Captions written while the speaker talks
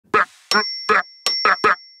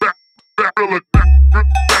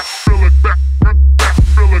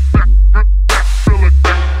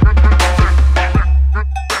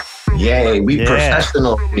Yay, we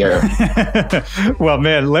professional here. Well,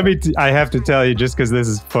 man, I have to tell you, just because this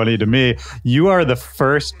is funny to me, you are the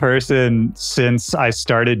first person since I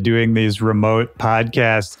started doing these remote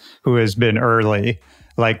podcasts who has been early.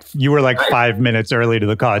 Like, you were like 5 minutes early to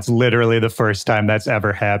the call. It's literally the first time that's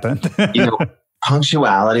ever happened.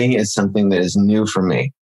 Punctuality is something that is new for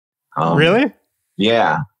me. Really?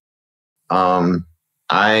 Yeah.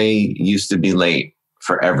 I used to be late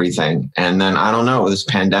for everything. And then, I don't know, this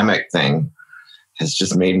pandemic thing has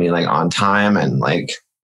just made me like on time and like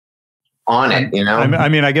on it, you know? I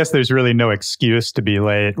mean, I guess there's really no excuse to be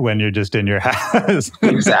late when you're just in your house.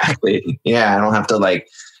 Exactly. Yeah. I don't have to like,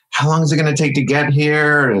 how long is it going to take to get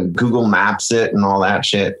here? And Google Maps it and all that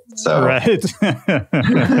shit. So, right.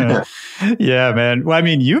 Yeah, man. Well, I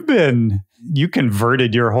mean, you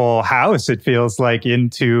converted your whole house, it feels like,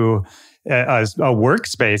 into a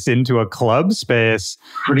workspace, into a club space.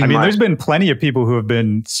 Pretty much. There's been plenty of people who have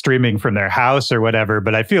been streaming from their house or whatever,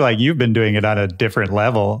 but I feel like you've been doing it on a different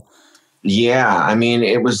level. Yeah. I mean,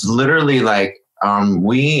 it was literally like,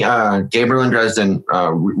 Gabriel and Dresden,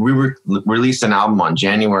 we released an album on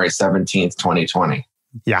January 17th, 2020.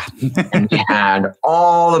 Yeah. And we had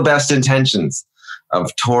all the best intentions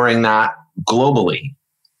of touring that globally.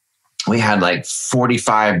 We had like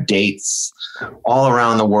 45 dates all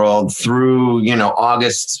around the world through,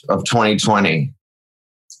 August of 2020.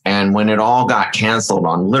 And when it all got canceled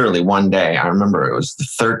on literally one day, I remember it was the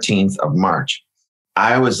 13th of March.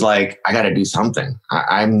 I was like, I got to do something.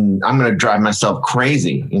 I'm going to drive myself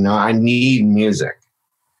crazy. I need music.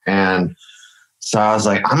 And so I was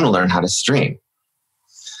like, I'm going to learn how to stream.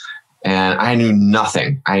 And I knew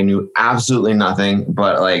nothing. I knew absolutely nothing.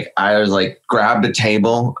 But like, I was like, grabbed a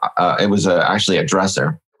table. It was actually a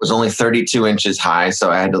dresser. It was only 32 inches high. So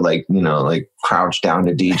I had to crouch down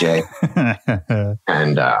to DJ.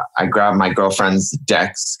 And I grabbed my girlfriend's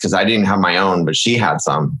decks because I didn't have my own, but she had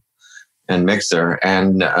some. And mixer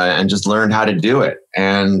and just learned how to do it.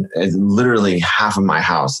 And literally half of my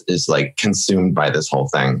house is like consumed by this whole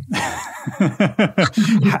thing.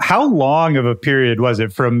 How long of a period was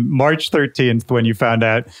it from March 13th when you found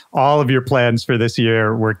out all of your plans for this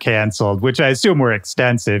year were canceled, which I assume were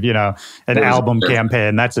extensive, an album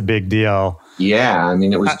campaign, that's a big deal. Yeah. I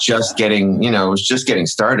mean, it was just getting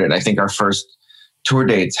started. I think our first tour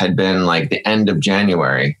dates had been like the end of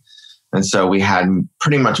January. And so we had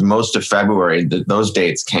pretty much most of February, those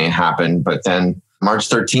dates can't happen. But then March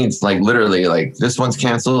 13th, like literally like this one's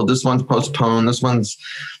canceled, this one's postponed, this one's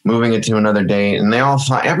moving it to another date. And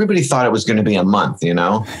everybody thought it was going to be a month,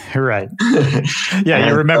 Right. Yeah,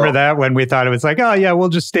 you remember that when we thought it was like, oh yeah, we'll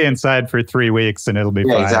just stay inside for 3 weeks and it'll be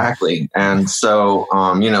fine. Exactly. And so,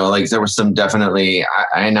 there was I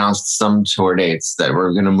announced some tour dates that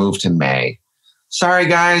were going to move to May. Sorry,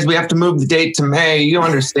 guys, we have to move the date to May. You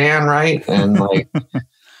understand, right? And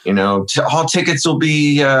all tickets will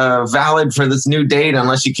be valid for this new date.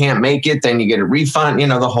 Unless you can't make it, then you get a refund,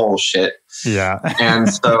 the whole shit. Yeah. And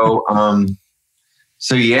so,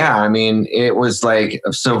 yeah, I mean, it was like,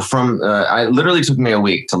 I literally took me a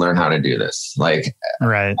week to learn how to do this. Like,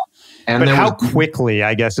 right. But how quickly,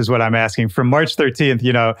 I guess, is what I'm asking. From March 13th,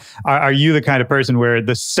 are you the kind of person where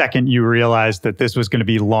the second you realized that this was going to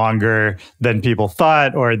be longer than people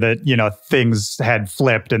thought, or that, things had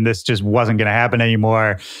flipped and this just wasn't going to happen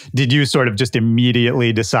anymore, did you sort of just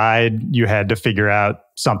immediately decide you had to figure out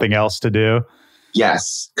something else to do?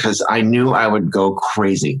 Yes, because I knew I would go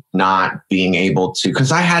crazy not being able to,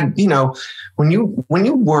 because I had, when you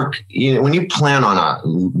work, when you plan on a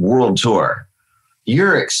world tour,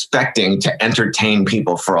 you're expecting to entertain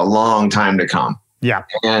people for a long time to come. Yeah.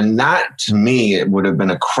 And that, to me, it would have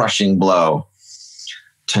been a crushing blow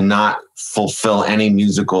to not fulfill any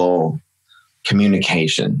musical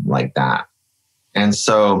communication like that. And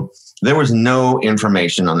so there was no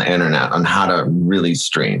information on the internet on how to really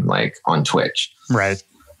stream, like on Twitch. Right.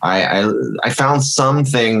 I found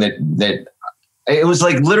something that it was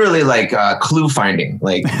like literally like clue finding.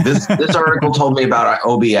 Like this article told me about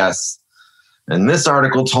OBS. And this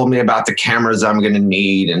article told me about the cameras I'm going to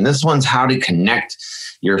need. And this one's how to connect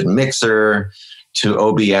your mixer to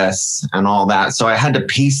OBS and all that. So I had to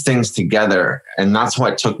piece things together. And that's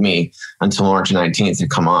what took me until March 19th to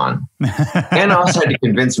come on. And I also had to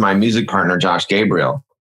convince my music partner, Josh Gabriel,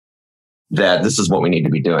 that this is what we need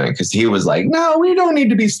to be doing. Because he was like, no, we don't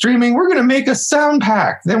need to be streaming. We're going to make a sound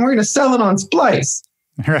pack. Then we're going to sell it on Splice.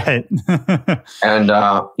 Right. And,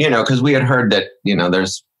 because we had heard that,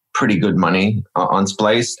 there's pretty good money on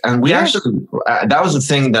Splice. And we actually, that was the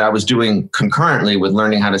thing that I was doing concurrently with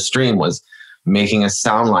learning how to stream, was making a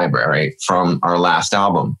sound library from our last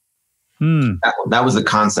album. That was the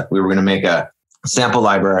concept. We were going to make a sample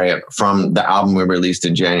library from the album we released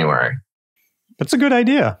in January. That's a good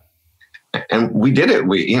idea. And we did it.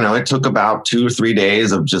 It took about 2 or 3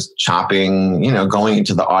 days of just chopping, going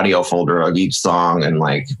into the audio folder of each song and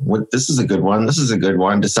like, this is a good one. This is a good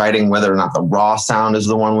one. Deciding whether or not the raw sound is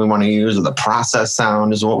the one we want to use or the process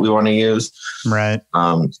sound is what we want to use. Right.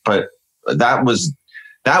 But that was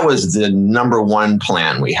the number one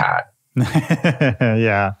plan we had.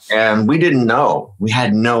 Yeah. And we didn't know. We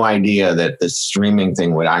had no idea that the streaming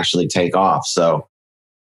thing would actually take off. So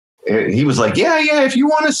he was like, yeah, if you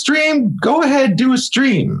want to stream, go ahead, do a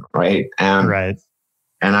stream. Right. And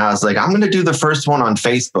I was like, I'm going to do the first one on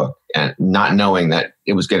Facebook, and not knowing that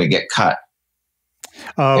it was going to get cut.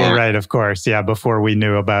 Oh, right. Of course. Yeah. Before we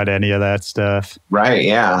knew about any of that stuff. Right.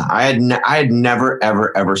 Yeah. I had never,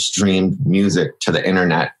 ever streamed music to the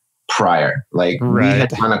internet prior. Like we had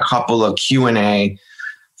done a couple of Q&A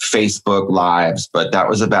Facebook lives, but that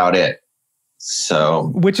was about it.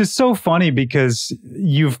 So, which is so funny because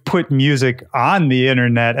you've put music on the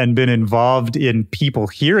internet and been involved in people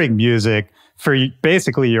hearing music for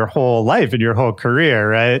basically your whole life and your whole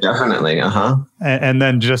career, right? Definitely. And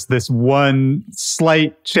then just this one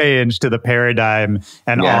slight change to the paradigm,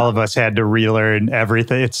 and all of us had to relearn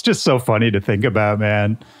everything. It's just so funny to think about,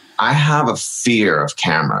 man. I have a fear of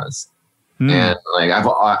cameras. And like I've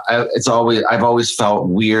always felt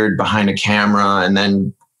weird behind a camera, and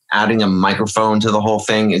then adding a microphone to the whole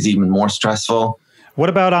thing is even more stressful. What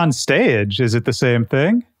about on stage? Is it the same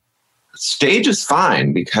thing? Stage is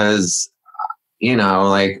fine because,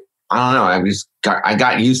 like, I don't know. I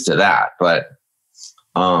got used to that, but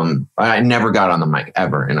I never got on the mic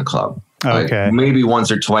ever in a club. Okay. Like, maybe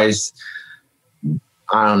once or twice.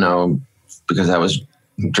 I don't know, because I was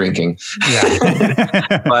drinking.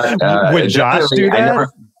 Yeah. But would Josh do that?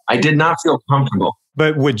 I did not feel comfortable.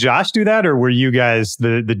 But would Josh do that, or were you guys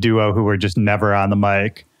the duo who were just never on the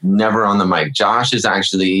mic? Never on the mic. Josh is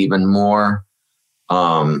actually even more,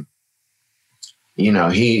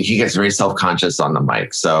 he gets very self-conscious on the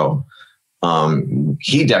mic. So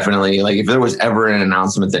he definitely, like, if there was ever an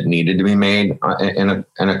announcement that needed to be made in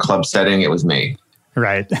a club setting, it was me.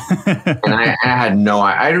 Right. And I had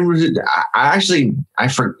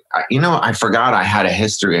I forgot I had a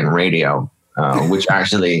history in radio, which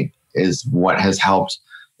actually is what has helped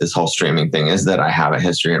this whole streaming thing, is that I have a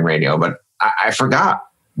history in radio, but I forgot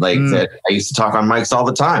that I used to talk on mics all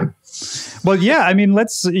the time. Well, yeah, I mean,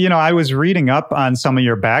 I was reading up on some of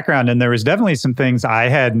your background, and there was definitely some things I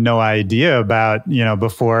had no idea about,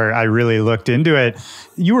 before I really looked into it.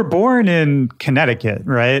 You were born in Connecticut,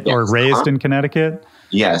 right? Yes. Or raised in Connecticut?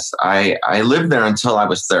 Yes, I lived there until I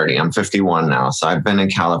was 30. I'm 51 now, so I've been in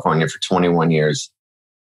California for 21 years.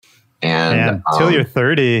 And until you're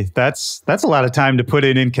 30, that's a lot of time to put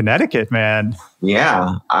in Connecticut, man.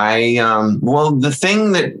 Yeah. Well, the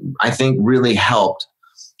thing that I think really helped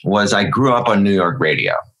was I grew up on New York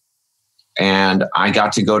radio, and I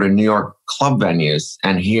got to go to New York club venues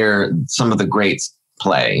and hear some of the greats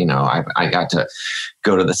play. I got to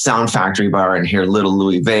go to the Sound Factory bar and hear Little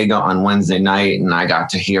Louie Vega on Wednesday night. And I got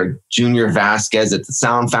to hear Junior Vasquez at the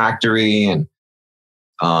Sound Factory. And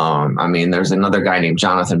there's another guy named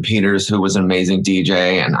Jonathan Peters who was an amazing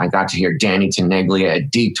DJ, and I got to hear Danny Tenaglia at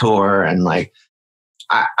Detour. And like,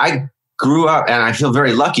 I grew up, and I feel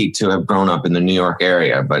very lucky to have grown up in the New York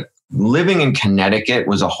area, but living in Connecticut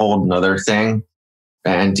was a whole nother thing,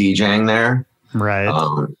 and DJing there. Right.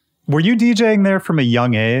 Were you DJing there from a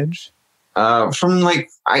young age? I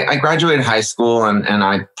graduated high school and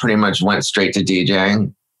I pretty much went straight to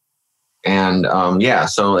DJing. And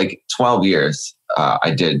so like 12 years.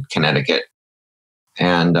 I did Connecticut,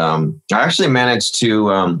 and I actually managed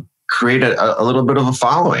to create a little bit of a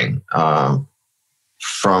following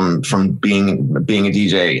from being a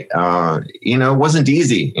DJ. It wasn't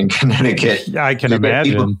easy in Connecticut. Yeah, I can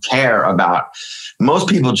imagine. People care about. Most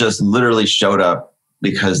people just literally showed up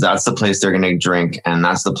because that's the place they're going to drink, and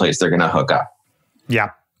that's the place they're going to hook up. Yeah.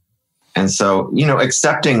 And so,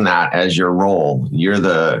 accepting that as your role,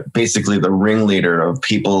 you're basically the ringleader of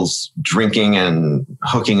people's drinking and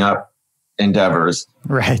hooking up endeavors.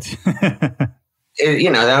 Right.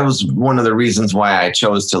 That was one of the reasons why I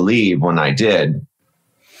chose to leave when I did.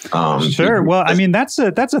 Sure. Well, I mean, that's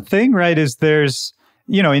a thing, right? Is there's,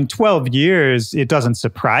 in 12 years, it doesn't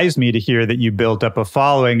surprise me to hear that you built up a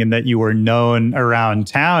following and that you were known around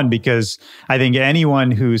town, because I think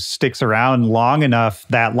anyone who sticks around long enough,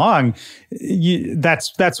 that long,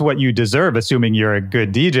 that's what you deserve, assuming you're a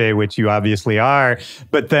good DJ, which you obviously are.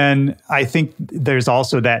 But then I think there's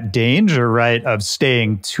also that danger, right, of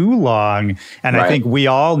staying too long. And I think we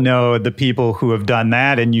all know the people who have done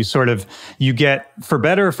that, and you get, for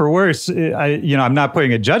better or for worse, I'm not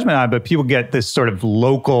putting a judgment on it, but people get this sort of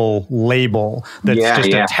local label that's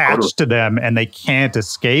attached to them, and they can't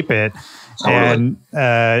escape it. Totally.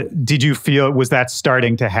 And did you feel, was that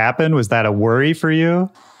starting to happen? Was that a worry for you?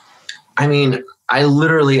 I mean, I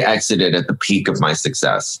literally exited at the peak of my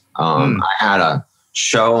success. I had a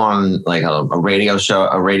show on like a radio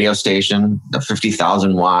station, a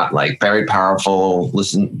 50,000 watt, like very powerful,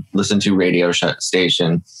 listen to radio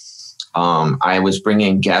station. I was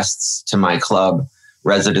bringing guests to my club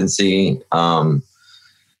residency. I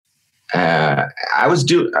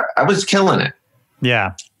was killing it.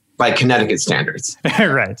 Yeah. By Connecticut standards.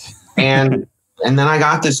 Right. And then I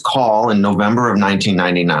got this call in November of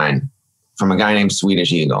 1999 from a guy named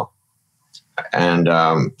Swedish Eagle. And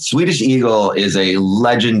Swedish Eagle is a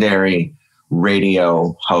legendary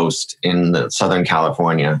radio host in Southern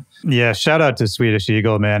California. Yeah, shout out to Swedish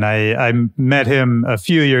Eagle, man. I met him a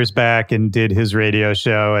few years back and did his radio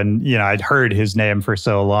show, and I'd heard his name for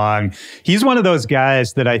so long. He's one of those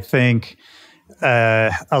guys that I think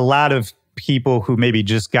a lot of people who maybe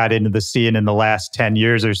just got into the scene in the last 10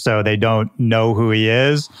 years or so, they don't know who he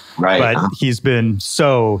is. Right. But he's been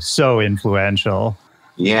so influential.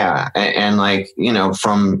 Yeah. And like,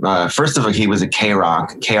 from first of all, he was a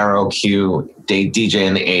K-Rock, KROQ DJ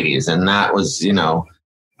in the 80s. And that was,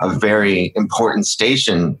 a very important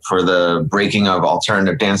station for the breaking of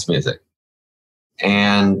alternative dance music.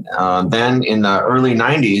 And then in the early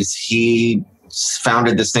 90s, he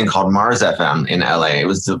founded this thing called Mars FM in LA. It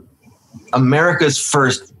was America's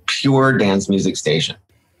first pure dance music station.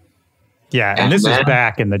 Yeah, and this is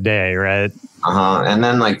back in the day, right? And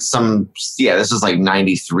then this is like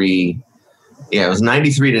 93. Yeah, it was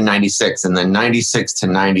 93 to 96. And then 96 to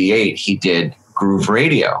 98, he did Groove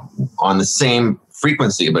Radio on the same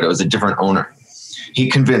frequency, but it was a different owner. He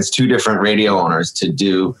convinced two different radio owners to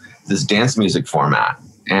do this dance music format.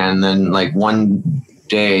 And then one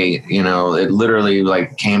day, it literally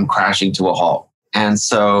came crashing to a halt. And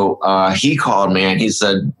so he called me and he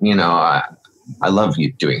said, I love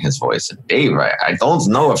you doing his voice. Dave, I don't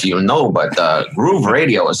know if you know, but Groove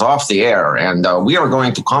Radio is off the air, and we are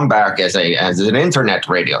going to come back as an internet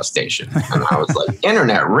radio station. And I was like,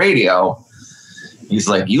 internet radio? He's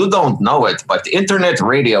like, you don't know it, but internet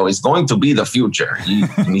radio is going to be the future.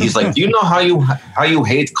 And he's like, you know how you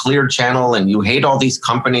hate Clear Channel and you hate all these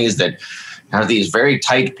companies that have these very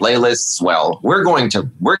tight playlists? Well, we're going to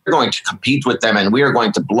compete with them, and we are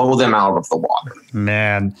going to blow them out of the water.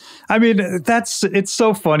 Man, I mean, it's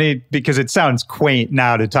so funny because it sounds quaint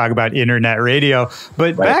now to talk about internet radio,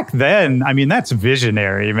 but back then, I mean, that's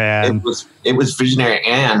visionary, man. It was visionary,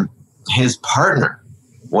 and his partner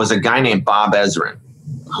was a guy named Bob Ezrin,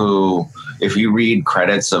 who, if you read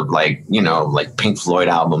credits of Pink Floyd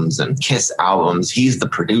albums and Kiss albums, he's the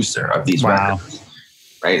producer of these records.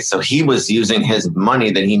 Right. So he was using his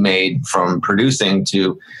money that he made from producing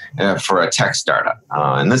for a tech startup.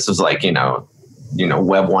 And this was Web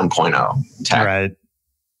 1.0 tech. Right.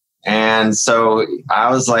 And so I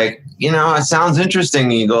was like, it sounds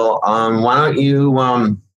interesting, Eagle. Why don't you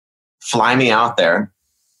fly me out there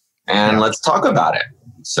and let's talk about it.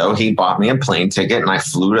 So he bought me a plane ticket and I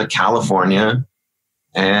flew to California,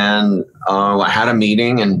 and I had a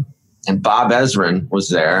meeting, and Bob Ezrin was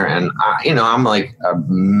there, and I'm like a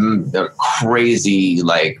crazy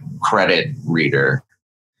credit reader,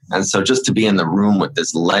 and so just to be in the room with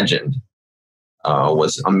this legend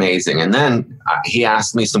was amazing. And then he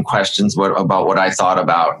asked me some questions about what I thought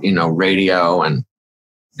about radio and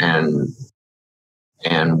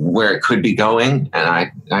where it could be going,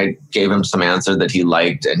 and I gave him some answer that he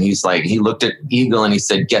liked, and he looked at Eagle and he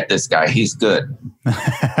said, "Get this guy, he's good."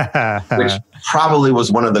 Which probably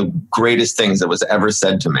was one of the greatest things that was ever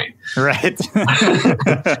said to me. Right. Well,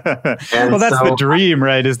 that's the dream,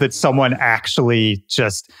 right? Is that someone actually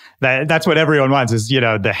that's what everyone wants, is,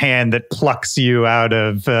 the hand that plucks you out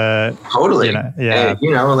of, totally.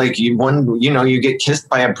 You get kissed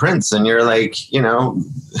by a prince and you're like,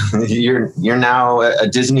 you're now a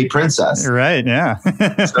Disney princess. Right. Yeah.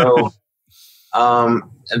 So,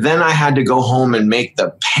 then I had to go home and make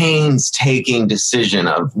the painstaking decision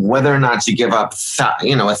of whether or not to give up,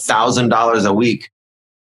 $1,000 a week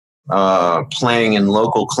playing in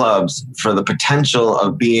local clubs for the potential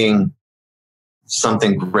of being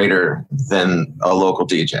something greater than a local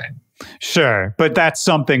DJ. Sure. But that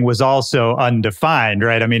something was also undefined,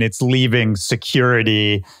 right? I mean, it's leaving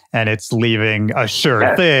security and it's leaving a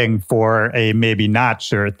sure thing for a maybe not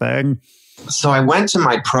sure thing. So I went to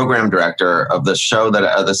my program director of the show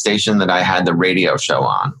the station that I had the radio show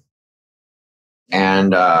on.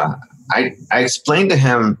 And I explained to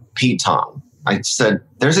him Pete Tong. I said,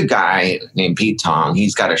 there's a guy named Pete Tong.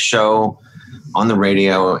 He's got a show on the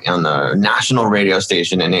radio, on the national radio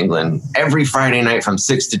station in England, every Friday night from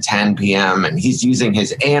 6 to 10 p.m. And he's using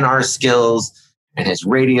his A&R skills and his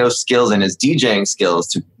radio skills and his DJing skills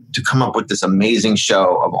to come up with this amazing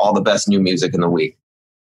show of all the best new music in the week.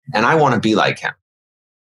 And I want to be like him.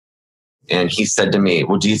 And he said to me,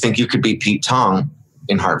 well, do you think you could be Pete Tong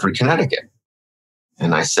in Hartford, Connecticut?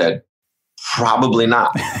 And I said, probably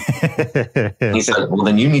not. He said, well,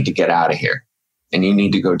 then you need to get out of here. And you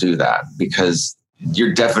need to go do that because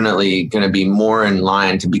you're definitely going to be more in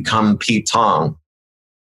line to become Pete Tong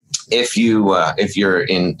if you're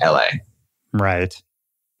in LA. Right.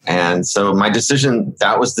 And so my decision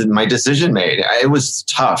made. It was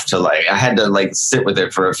tough to I had to sit with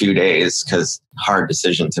it for a few days because hard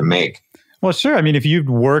decision to make. Well, sure. I mean, if you've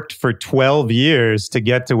worked for 12 years to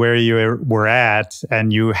get to where you were at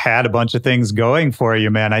and you had a bunch of things going for you,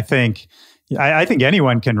 man, I think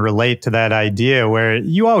anyone can relate to that idea where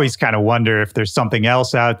you always kind of wonder if there's something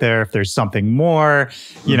else out there, if there's something more.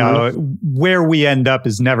 You know, where we end up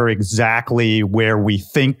is never exactly where we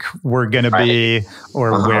think we're going to be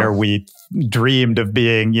or where we dreamed of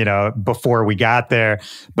being, before we got there.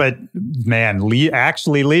 But man,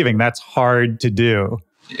 actually leaving, that's hard to do.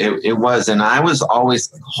 It was. And I was always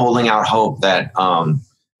holding out hope that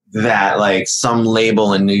some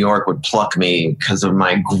label in New York would pluck me because of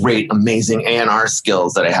my great, amazing A&R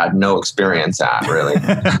skills that I had no experience at, really.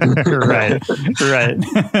 Right.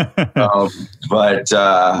 But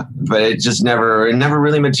it just never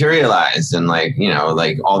really materialized. And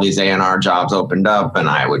all these A&R jobs opened up and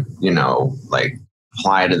I would,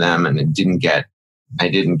 apply to them and I didn't get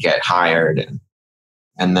hired.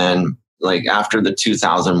 And then after the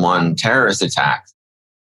 2001 terrorist attacks,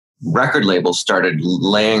 record labels started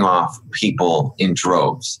laying off people in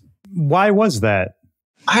droves. Why was that?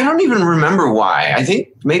 I don't even remember why. I think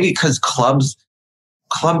maybe because club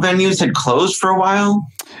venues had closed for a while.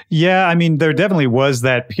 Yeah, I mean, there definitely was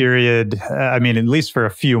that period. At least for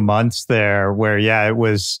a few months there where, it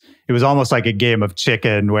was almost like a game of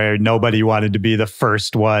chicken where nobody wanted to be the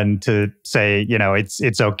first one to say,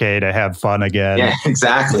 it's okay to have fun again. Yeah,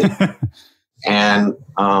 exactly. And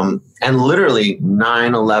literally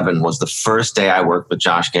 9/11 was the first day I worked with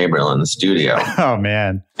Josh Gabriel in the studio. Oh,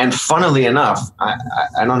 man. And funnily enough, I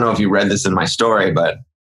don't know if you read this in my story, but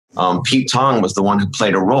Pete Tong was the one who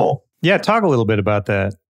played a role. Yeah, talk a little bit about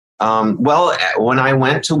that. Well, when I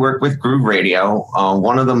went to work with Groove Radio,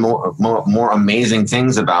 one of the more amazing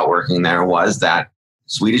things about working there was that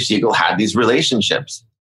Swedish Eagle had these relationships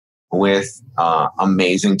with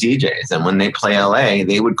amazing DJs. And when they play LA,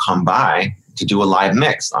 they would come by to do a live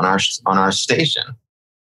mix on our station.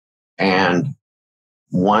 And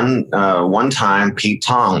one time Pete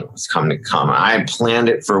Tong was coming to come. I had planned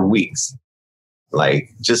it for weeks,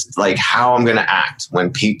 how I'm going to act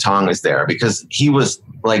when Pete Tong is there, because he was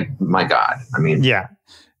my God. Yeah.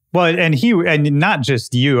 Well, and not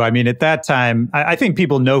just you. At that time, I think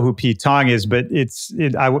people know who Pete Tong is, but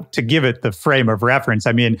to give it the frame of reference.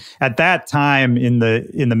 At that time in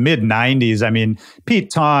the mid '90s,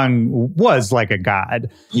 Pete Tong was like a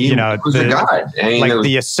god. He was a god.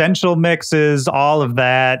 The essential mixes, all of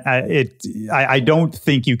that. I don't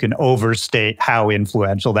think you can overstate how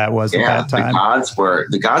influential that was at that time.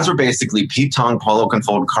 The gods were basically Pete Tong, Paulo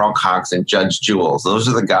Confold, Carl Cox, and Judge Jules. Those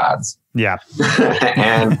are the gods. Yeah.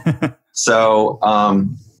 And so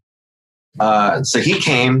he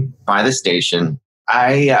came by the station.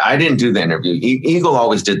 I didn't do the interview. Eagle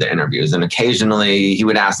always did the interviews, and occasionally he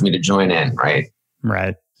would ask me to join in.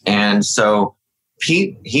 Right. And so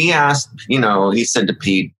Pete, he said to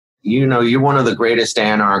Pete, you're one of the greatest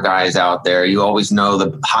A&R guys out there. You always know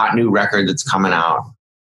the hot new record that's coming out.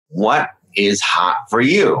 What is hot for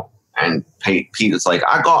you? And Pete is like,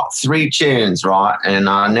 I got 3 tunes, right? And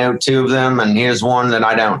I know 2 of them, and here's one that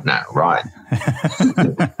I don't know, right?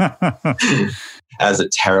 As a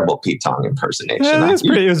terrible Pete Tong impersonation. Yeah,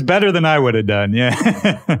 it was better than I would have done,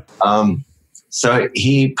 yeah. So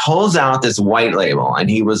he pulls out this white label, and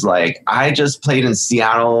he was like, I just played in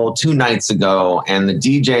Seattle 2 nights ago, and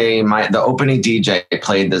the opening DJ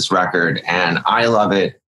played this record, and I love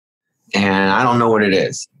it, and I don't know what it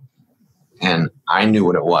is. And I knew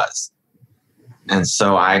what it was. And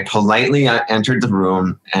so I politely entered the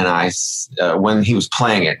room, and when he was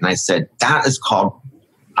playing it, and I said, "That is called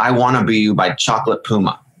I Wanna Be You by Chocolate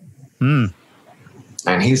Puma." And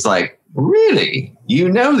he's like, "Really? You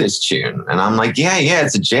know this tune?" And I'm like, yeah,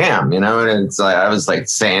 it's a jam, And it's like, I was like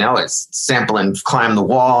saying, "Oh, it's sampling Climb the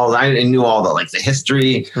Wall." I knew all the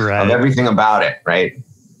history of everything about it. Right.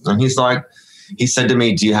 And he said to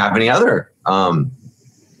me, "Do you have any other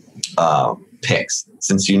picks,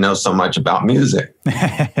 since you know so much about music?"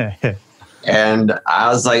 And I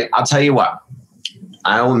was like, "I'll tell you what,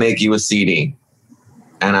 I will make you a CD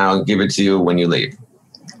and I'll give it to you when you leave."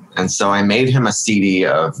 And so I made him a CD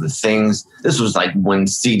of the things. This was like when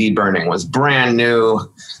CD burning was brand new,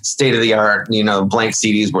 state of the art. Blank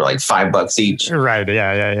CDs were like $5 each. Right.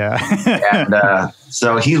 Yeah. And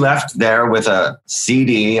so he left there with a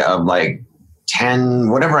CD of like 10,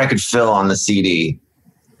 whatever I could fill on the CD,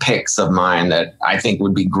 picks of mine that I think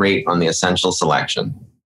would be great on the Essential Selection.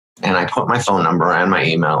 And I put my phone number and my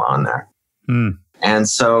email on there. And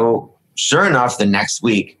so sure enough, the next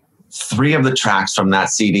week, 3 of the tracks from that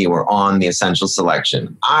CD were on the Essential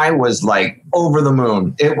Selection. I was like over the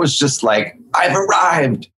moon. It was just like, I've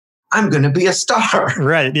arrived. I'm going to be a star.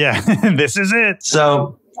 Right. Yeah. This is it.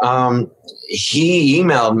 So he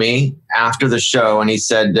emailed me after the show and he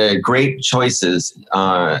said, "Great choices.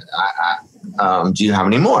 Do you have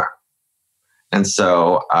any more?" And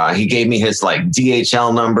so he gave me his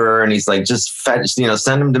DHL number, and he's like, "Just fetch,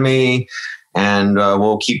 send them to me. And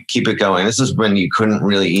we'll keep it going." This is when you couldn't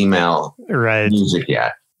really email music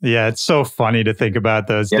yet. Yeah, it's so funny to think about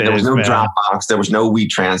those days. There was no Dropbox. There was no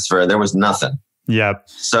WeTransfer. There was nothing. Yep.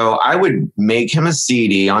 So I would make him a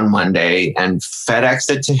CD on Monday and FedEx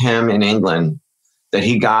it to him in England that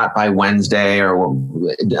he got by Wednesday, or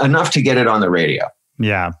enough to get it on the radio.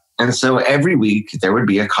 Yeah. And so every week there would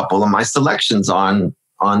be a couple of my selections on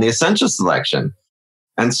the Essential Selection.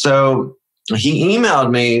 And so he emailed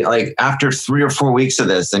me after 3 or 4 weeks of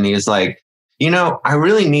this, and he was like, "I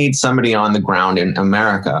really need somebody on the ground in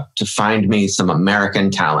America to find me some American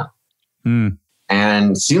talent.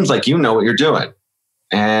 And seems like you know what you're doing.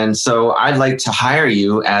 And so I'd like to hire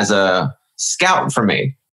you as a scout for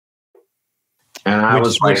me." And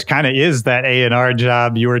which kind of is that A&R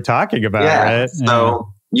job you were talking about, right?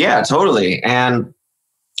 So yeah, totally. And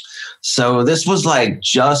so this was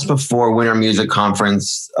just before Winter Music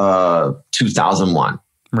Conference 2001.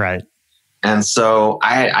 Right. And so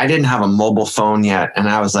I didn't have a mobile phone yet. And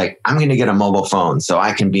I was like, I'm going to get a mobile phone so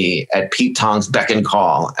I can be at Pete Tong's beck and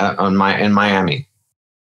call in Miami.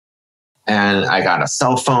 And I got a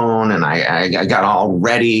cell phone, and I got all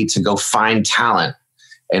ready to go find talent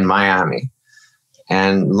in Miami.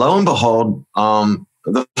 And lo and behold,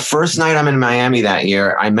 the first night I'm in Miami that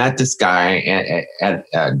year, I met this guy at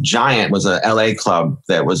Giant, was a LA club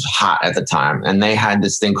that was hot at the time. And they had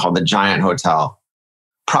this thing called the Giant Hotel.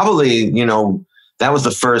 Probably, that was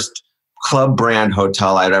the first club brand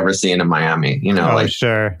hotel I'd ever seen in Miami.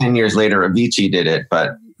 Sure. 10 years later, Avicii did it,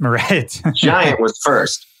 but Giant was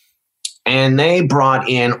first. And they brought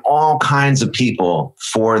in all kinds of people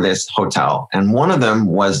for this hotel. And one of them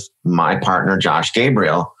was my partner, Josh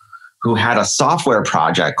Gabriel, who had a software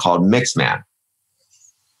project called Mixman.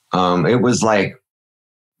 It was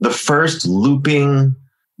the first loop-based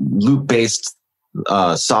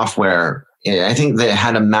software. I think that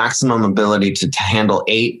had a maximum ability to handle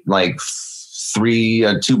 8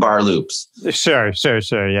 2-bar loops. Sure,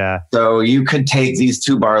 yeah. So you could take these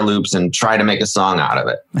 2-bar loops and try to make a song out of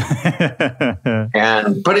it.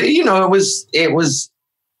 But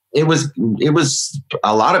it was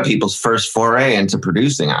a lot of people's first foray into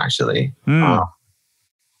producing, actually.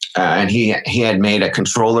 And he had made a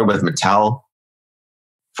controller with Mattel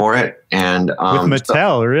for it. And with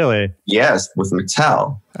Mattel, really? Yes, with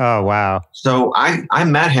Mattel. Oh, wow. So I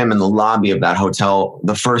met him in the lobby of that hotel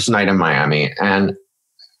the first night in Miami. And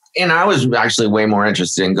I was actually way more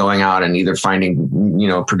interested in going out and either finding,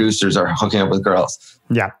 producers or hooking up with girls.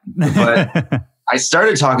 Yeah. But I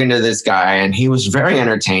started talking to this guy, and he was very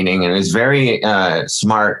entertaining, and he was very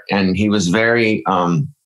smart, and he was very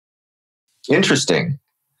interesting.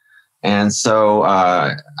 And so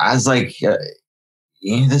I was like,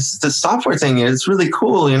 the software thing, it's really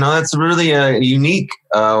cool. It's really a unique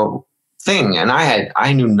thing. And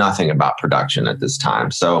I knew nothing about production at this time.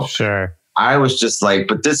 So sure. I was just like,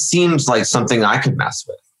 but this seems like something I could mess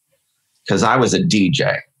with, because I was a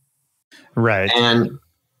DJ. Right. And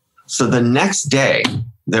so the next day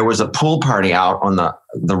there was a pool party out on the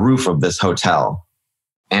roof of this hotel,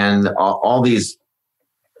 and all these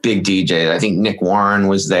big DJs. I think Nick Warren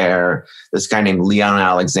was there. This guy named Leon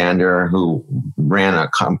Alexander, who ran a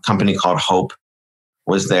company called Hope,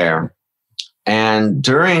 was there. And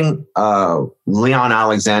during Leon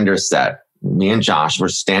Alexander's set, me and Josh were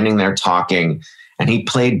standing there talking, and he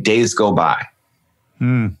played Days Go By.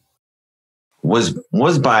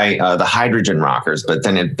 Was by the Hydrogen Rockers, but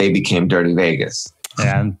then they became Dirty Vegas.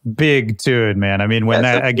 And big tune, man. I mean,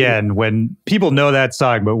 when people know that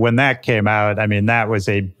song, but when that came out, I mean, that was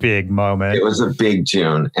a big moment. It was a big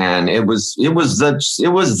tune, and it was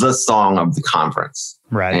the song of the conference,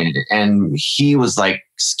 right? And he was like,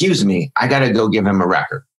 "Excuse me, I got to go give him a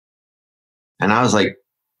record." And I was like,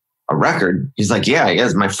 "A record?" He's like, "Yeah,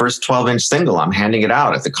 it's my first 12-inch single. I'm handing it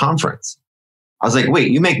out at the conference." I was like, "Wait,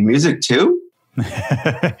 you make music too?"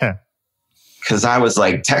 Because I was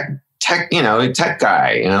like tech guy.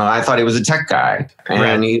 I thought he was a tech guy.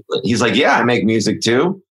 And he's like, "Yeah, I make music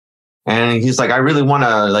too." And he's like, "I really want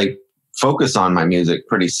to like focus on my music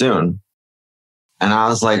pretty soon." And I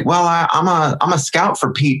was like, "Well, I'm a scout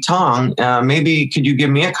for Pete Tong. Maybe could you give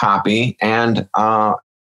me a copy? And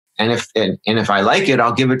if I like it,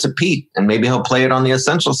 I'll give it to Pete, and maybe he'll play it on the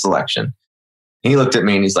Essential Selection." He looked at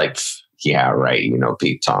me and he's like, "Yeah, right.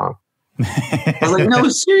 Pete Tong." I was like, "No,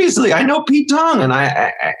 seriously, I know Pete Tong, and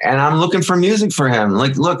I'm looking for music for him.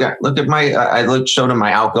 Like, look at my." Showed him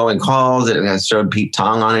my outgoing calls. It showed Pete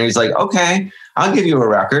Tong on it. He's like, "Okay, I'll give you a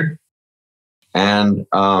record." And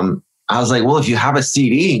I was like, "Well, if you have a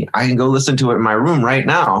CD, I can go listen to it in my room right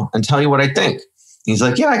now and tell you what I think." He's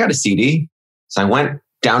like, "Yeah, I got a CD." So I went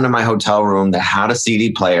down to my hotel room that had a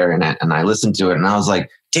CD player in it, and I listened to it, and I was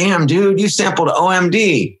like, "Damn, dude, you sampled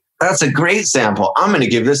OMD. That's a great sample. I'm going to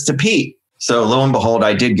give this to Pete." So lo and behold,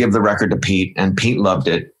 I did give the record to Pete, and Pete loved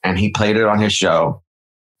it, and he played it on his show,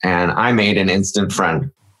 and I made an instant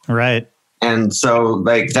friend. Right. And so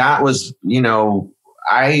like that was,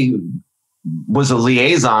 I was a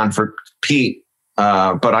liaison for Pete,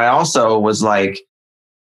 but I also was like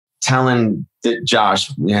telling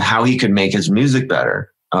Josh how he could make his music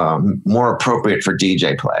better, more appropriate for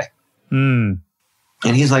DJ play.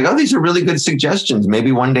 And he's like, "Oh, these are really good suggestions.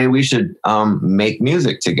 Maybe one day we should make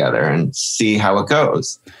music together and see how it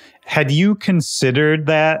goes." Had you considered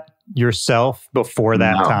that yourself before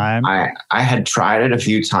that time? I had tried it a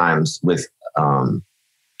few times with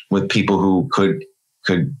people who could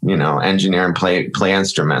engineer and play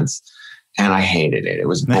instruments, and I hated it. It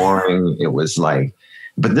was boring. It was like,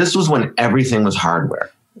 but this was when everything was hardware.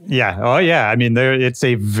 Yeah. Oh, yeah. I mean, it's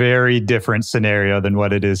a very different scenario than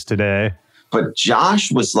what it is today. But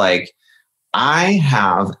Josh was like, "I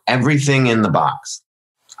have everything in the box.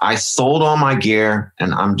 I sold all my gear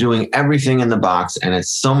and I'm doing everything in the box. And it's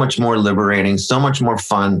so much more liberating, so much more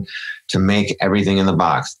fun to make everything in the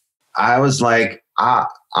box." I was like,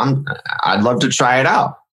 I'd love to try it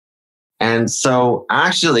out. And so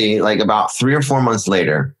actually, like about 3 or 4 months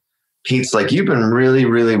later, Pete's like, "You've been really,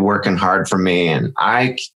 really working hard for me, and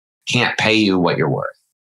I can't pay you what you're worth,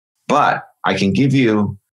 but I can give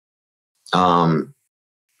you a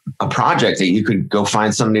project that you could go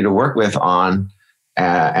find somebody to work with on,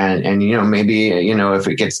 and maybe if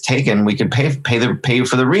it gets taken, we could pay you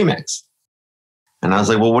for the remix." And I was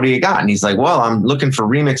like, "Well, what do you got?" And he's like, "Well, I'm looking for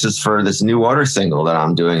remixes for this New Order single that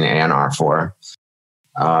I'm doing the A&R for.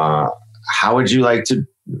 How would you like to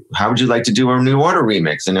do a New Order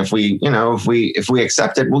remix? And if we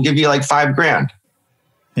accept it, we'll give you like $5,000."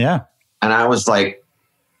 Yeah. And I was like,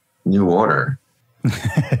 New Order?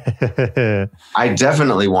 I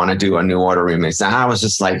definitely want to do a New Order remix. And I was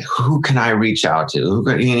just like, who can I reach out to?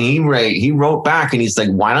 He wrote back and he's like,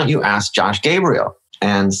 "Why don't you ask Josh Gabriel?"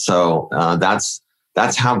 And so that's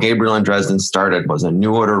how Gabriel and Dresden started, was a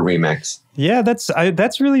New Order remix. Yeah,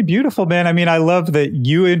 that's really beautiful, man. I mean, I love that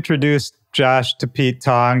you introduced Josh to Pete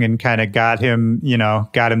Tong and kind of got him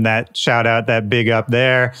that shout out, that big up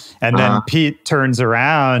there. And then Pete turns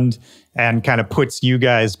around and kind of puts you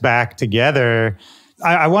guys back together.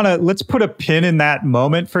 Let's put a pin in that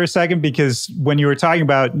moment for a second, because when you were talking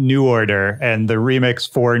about New Order and the remix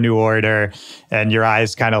for New Order and your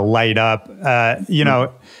eyes kind of light up,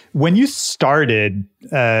 when you started,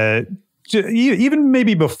 even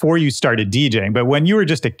maybe before you started DJing, but when you were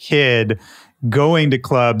just a kid going to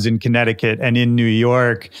clubs in Connecticut and in New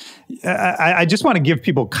York, I just want to give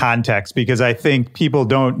people context, because I think people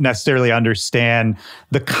don't necessarily understand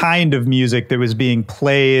the kind of music that was being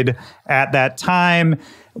played at that time,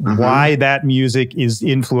 why that music is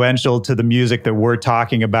influential to the music that we're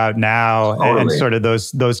talking about now, and sort of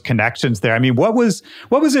those connections there. I mean, what was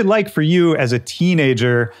it like for you as a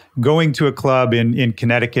teenager going to a club in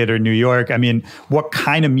Connecticut or New York? I mean, what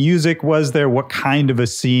kind of music was there? What kind of a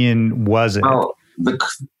scene was it? Well,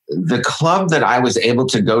 the club that I was able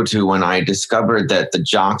to go to when I discovered that the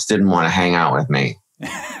jocks didn't want to hang out with me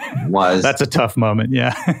was that's a tough moment.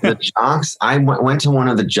 Yeah. the jocks. I went to one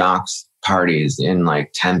of the jocks parties in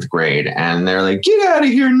like 10th grade, and they're like, "Get out of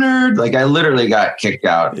here, nerd." Like, I literally got kicked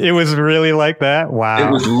out. It was really like that? Wow.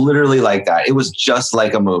 It was literally like that. It was just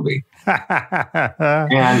like a movie.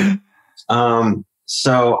 And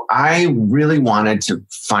so I really wanted to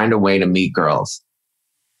find a way to meet girls.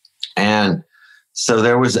 And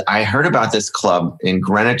so I heard about this club in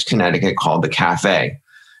Greenwich, Connecticut called the Cafe.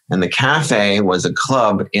 And the Cafe was a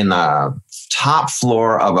club in the top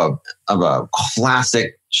floor of a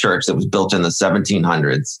classic church that was built in the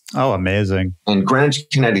 1700s. Oh, amazing. And Greenwich,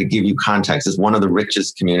 Connecticut, to give you context, is one of the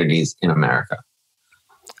richest communities in America.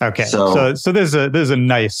 Okay. So there's a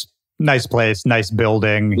nice place, nice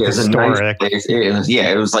building, historic. Nice place.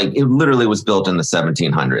 It was like, it literally was built in the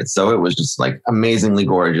 1700s. So it was just like amazingly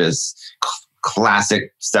gorgeous,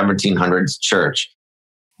 classic 1700s church.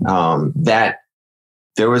 That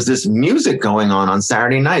there was this music going on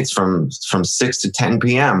Saturday nights from 6 to 10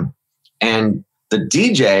 p.m. And the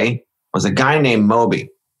DJ was a guy named Moby.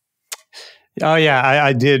 Oh yeah,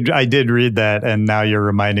 I did read that, and now you're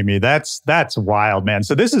reminding me. That's wild, man.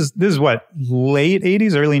 So this is what, late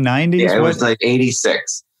 80s, early 90s? Yeah, it was like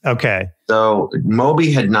 86. Okay. So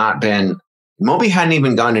Moby hadn't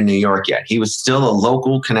even gone to New York yet. He was still a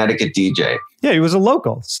local Connecticut DJ. Yeah, he was a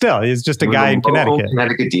local. Still, he's just a guy in Connecticut.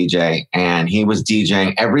 Connecticut DJ, and he was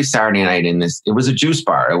DJing every Saturday night in this. It was a juice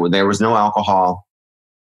bar. There was no alcohol.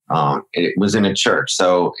 It was in a church,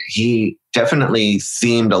 so he definitely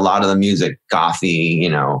themed a lot of the music gothy,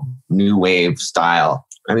 new wave style.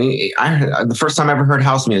 I mean, the first time I ever heard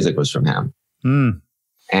house music was from him,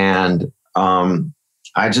 and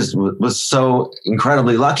I just was so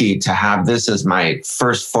incredibly lucky to have this as my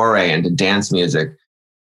first foray into dance music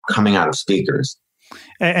coming out of speakers.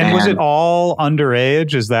 And was it all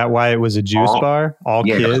underage? Is that why it was a juice bar? All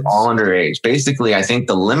kids? All underage. Basically, I think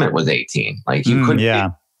the limit was 18. Like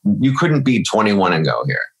you couldn't be 21 and go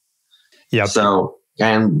here. Yeah. So,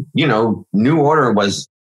 and New Order was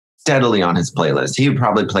steadily on his playlist. He would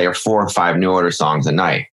probably play 4 or 5 New Order songs a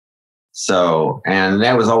night. So, and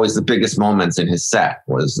that was always the biggest moments in his set,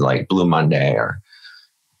 was like Blue Monday or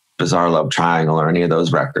Bizarre Love Triangle or any of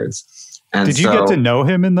those records. And did you get to know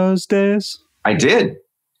him in those days? I did.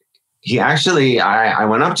 He actually, I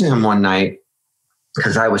went up to him one night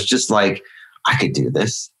because I was just like, I could do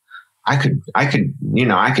this. I could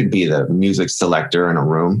be the music selector in a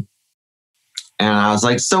room. And I was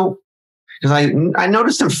like, because I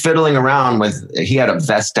noticed him fiddling around he had a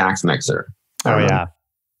Vestax mixer. Oh yeah.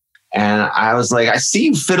 And I was like, I see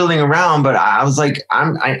you fiddling around, but I was like,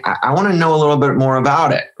 I want to know a little bit more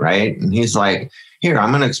about it. Right. And he's like, here,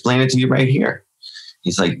 I'm going to explain it to you right here.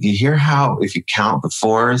 He's like, you hear how if you count the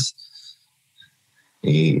 4s,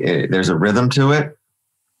 there's a rhythm to it.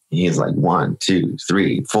 He's like 1, 2,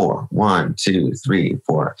 3, 4, 1, 2, 3,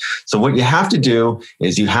 4. So what you have to do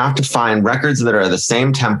is you have to find records that are the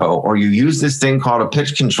same tempo, or you use this thing called a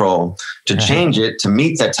pitch control to change it to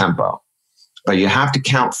meet that tempo. But you have to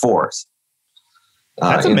count 4s.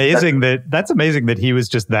 That's amazing. That's amazing that he was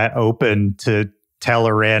just that open to tell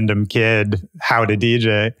a random kid how to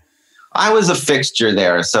DJ. I was a fixture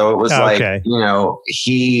there, so it was I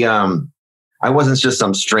wasn't just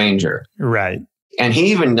some stranger, right? And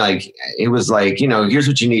he even it was like, here's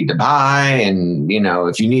what you need to buy. And,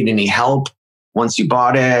 if you need any help, once you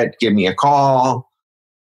bought it, give me a call.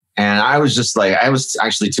 And I was just like, I was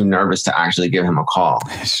actually too nervous to actually give him a call.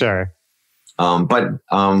 Sure. But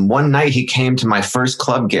one night he came to my first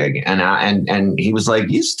club gig and he was like,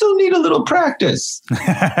 you still need a little practice.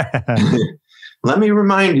 Let me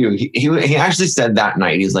remind you, he actually said that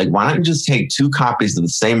night, he's like, why don't you just take 2 copies of the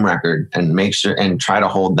same record and make sure and try to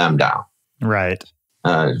hold them down. Right.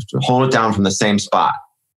 Hold it down from the same spot.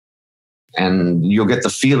 And you'll get the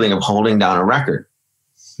feeling of holding down a record.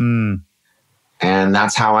 And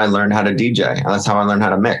that's how I learned how to DJ. That's how I learned how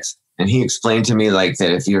to mix. And he explained to me that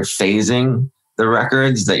if you're phasing the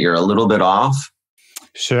records, that you're a little bit off.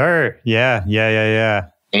 Sure. Yeah.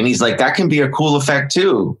 And he's like, that can be a cool effect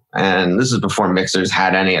too. And this is before mixers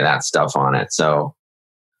had any of that stuff on it. So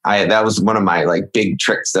that was one of my big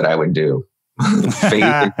tricks that I would do.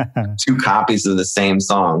 Phase 2 copies of the same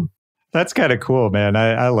song. That's kind of cool, man.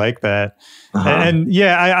 I like that. And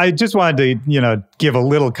I just wanted to, give a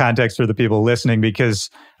little context for the people listening, because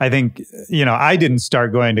I think, I didn't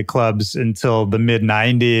start going to clubs until the mid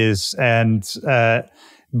 90s. And,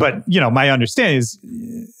 but, my understanding is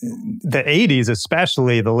the 80s,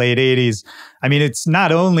 especially the late 80s. I mean, it's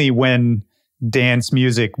not only when dance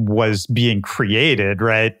music was being created,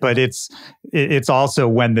 right? But it's also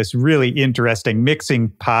when this really interesting mixing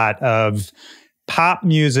pot of pop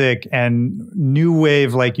music and new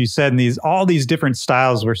wave, like you said, and all these different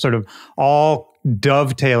styles were sort of all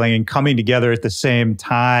dovetailing and coming together at the same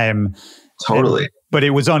time. Totally. But it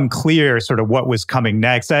was unclear sort of what was coming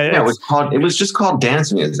next. It was just called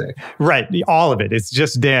dance music. Right. All of it. It's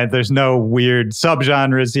just dance. There's no weird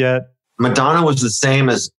subgenres yet. Madonna was the same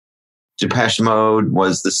as Depeche Mode,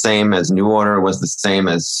 was the same as New Order, was the same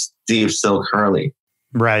as Steve Silk Hurley.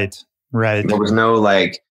 Right. There was no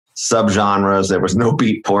like subgenres. There was no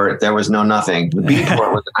Beatport. There was no nothing. The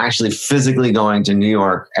Beatport was actually physically going to New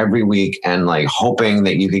York every week and like hoping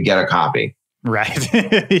that you could get a copy. Right.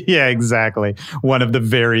 Yeah, exactly. One of the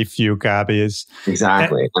very few copies.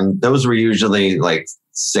 Exactly. And those were usually like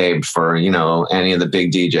saved for, any of the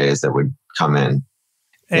big DJs that would come in.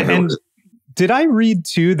 And did I read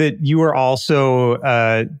too that you were also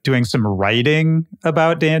doing some writing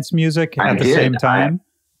about dance music at the same time?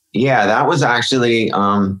 Yeah, that was actually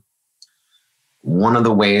one of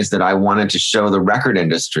the ways that I wanted to show the record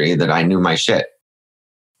industry that I knew my shit.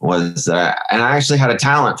 And I actually had a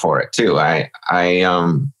talent for it too. I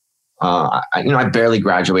barely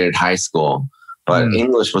graduated high school, but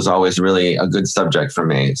English was always really a good subject for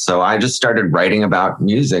me. So I just started writing about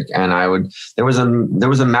music, and there was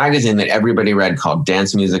a magazine that everybody read called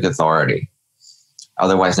Dance Music Authority,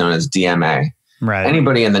 otherwise known as DMA. Right.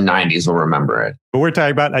 Anybody in the 90s will remember it. But we're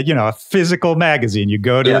talking about, a physical magazine. You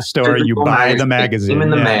go to the store, you buy the magazine. Came in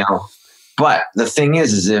the mail. But the thing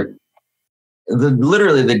is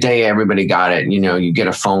literally the day everybody got it, you get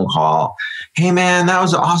a phone call. Hey man, that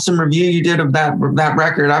was an awesome review you did of that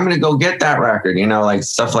record. I'm going to go get that record, like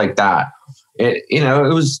stuff like that. It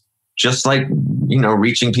was just like,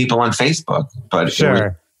 reaching people on Facebook, but sure. It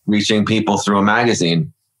was reaching people through a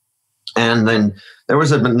magazine. And then there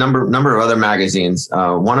was a number of other magazines.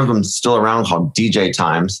 One of them still around called DJ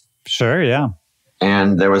Times. Sure. Yeah.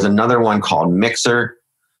 And there was another one called Mixer,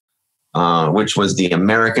 which was the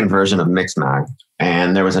American version of Mixmag.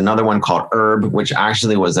 And there was another one called Herb, which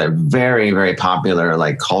actually was a very, very popular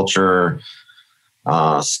like culture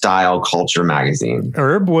magazine.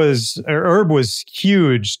 Herb was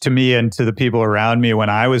huge to me and to the people around me when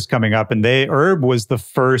I was coming up. And Herb was the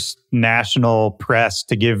first national press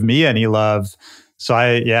to give me any love. So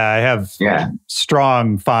I have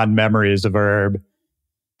strong, fond memories of Herb.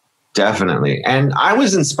 Definitely. And I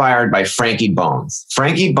was inspired by Frankie Bones.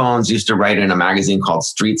 Frankie Bones used to write in a magazine called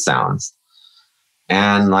Street Sounds.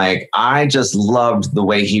 And like, I just loved the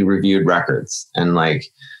way he reviewed records. And like,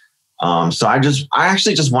 so I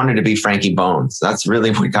actually just wanted to be Frankie Bones. That's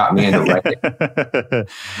really what got me into writing.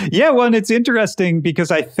 Yeah. Well, and it's interesting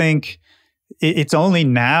because I think it's only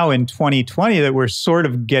now in 2020 that we're sort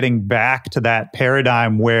of getting back to that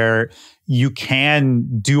paradigm where you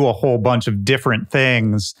can do a whole bunch of different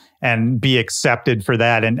things and be accepted for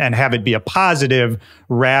that and have it be a positive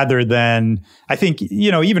rather than, I think,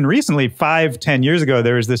 even recently, 5-10 years ago,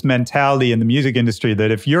 there was this mentality in the music industry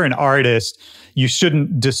that if you're an artist, you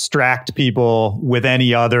shouldn't distract people with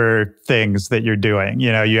any other things that you're doing.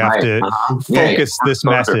 You have to focus this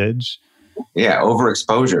message. Yeah,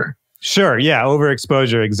 overexposure. Sure. Yeah.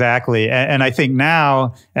 Overexposure. Exactly. And I think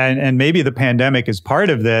now, and maybe the pandemic is part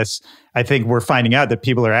of this, I think we're finding out that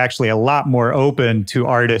people are actually a lot more open to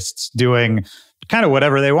artists doing kind of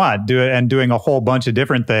whatever they want, doing a whole bunch of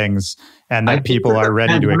different things, and that people are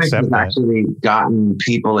ready to accept that. Actually gotten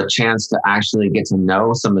people a chance to actually get to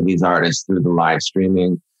know some of these artists through the live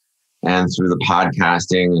streaming and through the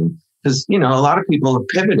podcasting. And because, a lot of people have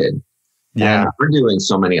pivoted. Yeah, and we're doing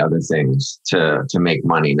so many other things to make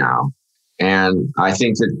money now. And I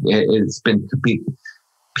think that it's been,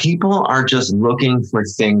 people are just looking for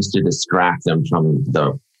things to distract them from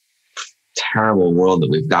the terrible world that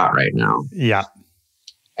we've got right now. Yeah.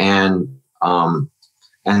 And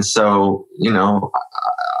so,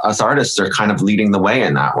 us artists are kind of leading the way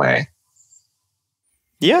in that way.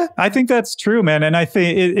 Yeah, I think that's true, man. And I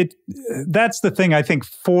think that's the thing. I think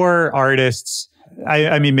for artists,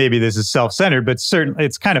 I mean, maybe this is self-centered, but certainly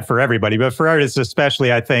it's kind of for everybody. But for artists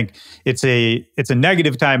especially, I think it's a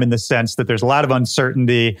negative time in the sense that there's a lot of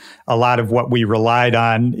uncertainty. A lot of what we relied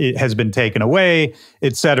on has been taken away,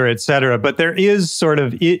 et cetera, et cetera. But there is sort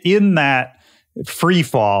of in that free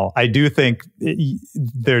fall, I do think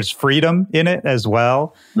there's freedom in it as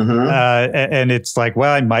well. Mm-hmm. And it's like,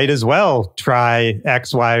 well, I might as well try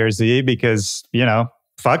X, Y, or Z because,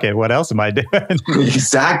 fuck it. What else am I doing?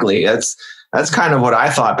 Exactly. That's kind of what I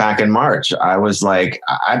thought back in March. I was like,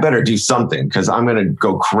 I better do something because I'm going to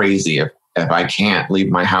go crazy if I can't leave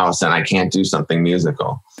my house and I can't do something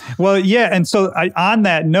musical. Well, yeah. And so on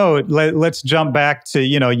that note, let's jump back to,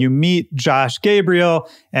 you meet Josh Gabriel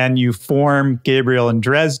and you form Gabriel and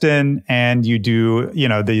Dresden and you do,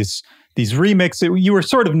 these remixes. You were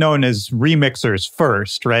sort of known as remixers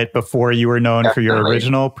first, right? Before you were known for your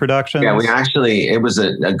original productions. Yeah, it was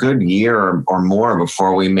a good year or more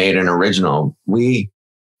before we made an original.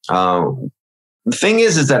 The thing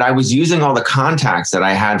is that I was using all the contacts that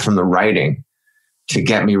I had from the writing to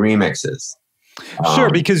get me remixes. Sure,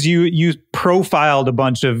 because you profiled a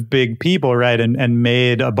bunch of big people, right? And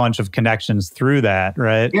made a bunch of connections through that,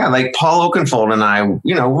 right? Yeah, like Paul Oakenfold and I,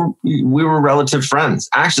 we were relative friends.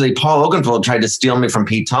 Actually, Paul Oakenfold tried to steal me from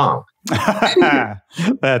Pete Tong.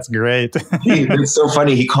 That's great. It's so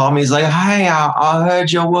funny. He called me. He's like, "Hey, I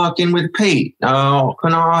heard you're working with Pete. Can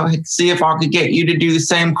I see if I could get you to do the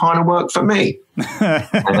same kind of work for me?"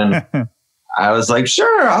 And I was like,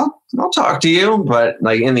 "Sure, I'll talk to you." But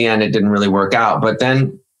like in the end, it didn't really work out. But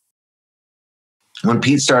then when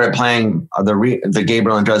Pete started playing the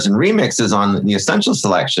Gabriel and Dresden remixes on the Essential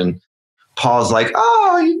Selection, Paul's like,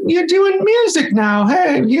 "Oh, you're doing music now.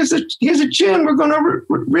 Hey, here's a tune we're going to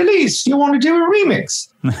release. You want to do a remix?"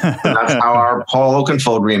 And that's how our Paul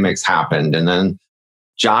Oakenfold remix happened. And then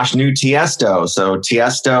Josh knew Tiesto, so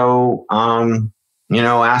Tiesto,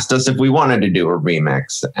 asked us if we wanted to do a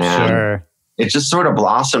remix, and sure. It just sort of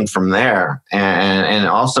blossomed from there. And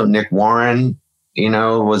also Nick Warren,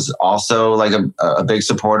 was also like a big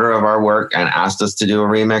supporter of our work and asked us to do a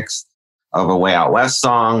remix of a Way Out West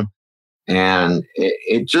song. And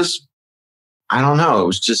it just, I don't know, it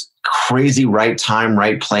was just crazy right time,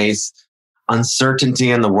 right place,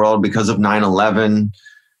 uncertainty in the world because of 9/11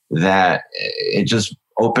 that it just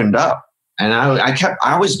opened up. And I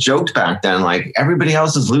always joked back then, like, everybody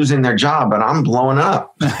else is losing their job, but I'm blowing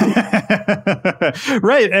up.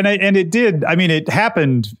 Right. And it did. I mean, it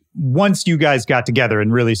happened once you guys got together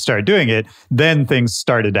and really started doing it, then things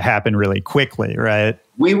started to happen really quickly, right?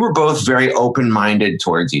 We were both very open-minded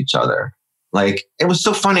towards each other. Like, it was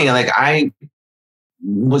so funny. Like, I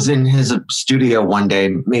was in his studio one day,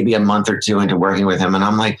 maybe a month or two into working with him. And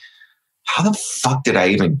I'm like, how the fuck did I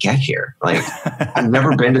even get here? Like, I've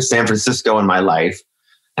never been to San Francisco in my life.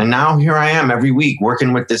 And now here I am every week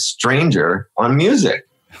working with this stranger on music.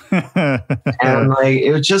 And like,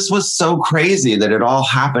 it just was so crazy that it all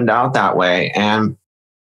happened out that way. And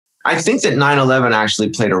I think that 9/11 actually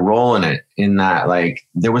played a role in it, in that, like,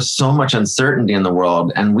 there was so much uncertainty in the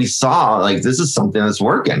world. And we saw, like, this is something that's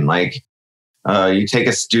working. Like, you take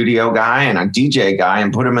a studio guy and a DJ guy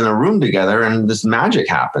and put them in a room together and this magic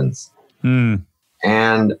happens.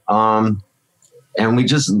 And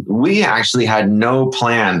we actually had no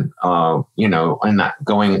plan, in that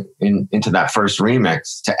going into that first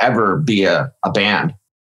remix to ever be a band.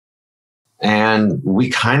 And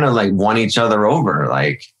we kind of like won each other over,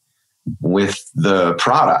 like, with the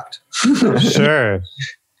product. Sure.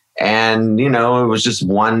 And, it was just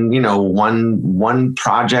one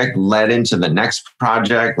project led into the next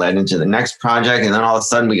project, led into the next project. And then all of a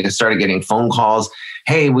sudden we started getting phone calls.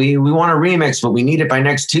 Hey, we want a remix, but we need it by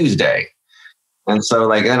next Tuesday. And so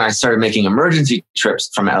then I started making emergency trips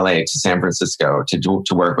from LA to San Francisco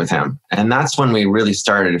to work with him. And that's when we really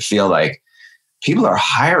started to feel like people are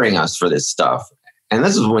hiring us for this stuff. And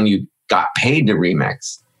this is when you got paid to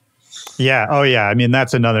remix. Yeah. Oh, yeah. I mean,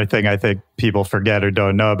 that's another thing I think people forget or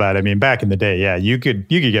don't know about. I mean, back in the day, yeah, you could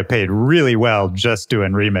get paid really well just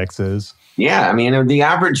doing remixes. Yeah. I mean, the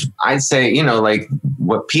average, I'd say, like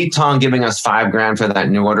what Pete Tong giving us $5,000 for that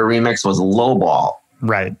New Order remix was lowball.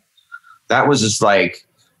 Right. That was just like,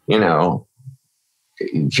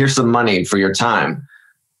 here's some money for your time.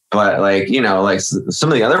 But like, some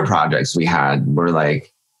of the other projects we had were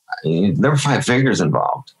like, there were 5 figures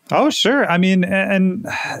involved. Oh, sure. I mean, and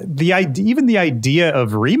even the idea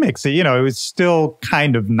of remixing, it was still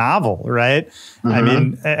kind of novel, right? Mm-hmm. I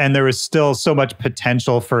mean, and there was still so much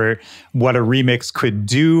potential for what a remix could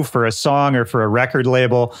do for a song or for a record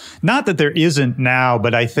label. Not that there isn't now,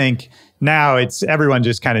 but I think now everyone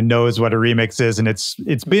just kind of knows what a remix is, and it's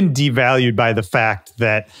been devalued by the fact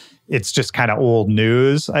that it's just kind of old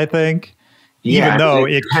news, I think. Yeah, even though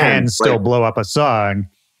it can still blow up a song.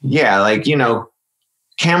 Yeah, like,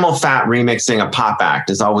 Camel Fat remixing a pop act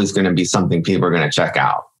is always going to be something people are going to check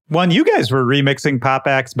out. Well, and you guys were remixing pop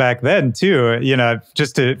acts back then too,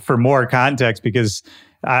 just for more context, because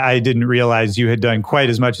I didn't realize you had done quite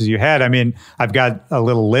as much as you had. I mean, I've got a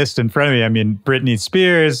little list in front of me. I mean, Britney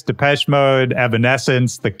Spears, Depeche Mode,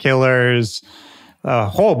 Evanescence, The Killers, a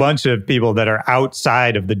whole bunch of people that are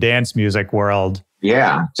outside of the dance music world.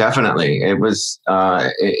 Yeah, definitely. It was,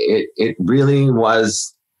 it really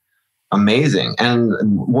was amazing. And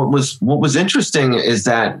what was interesting is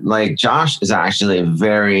that like Josh is actually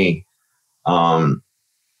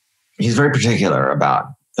he's very particular about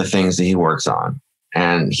the things that he works on,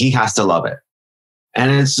 and he has to love it.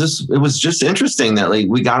 And it was just interesting that like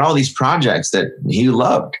we got all these projects that he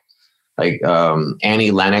loved, like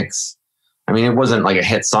Annie Lennox. I mean, it wasn't like a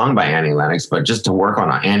hit song by Annie Lennox, but just to work on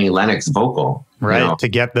an Annie Lennox vocal, right? To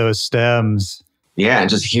get those stems. Yeah, and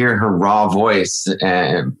just hear her raw voice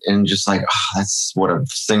and just like, oh, that's what a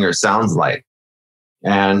singer sounds like.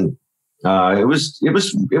 And it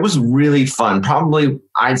was really fun. Probably,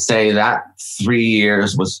 I'd say that 3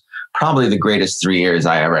 years was probably the greatest 3 years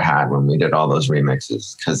I ever had when we did all those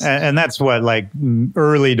remixes. And that's what, like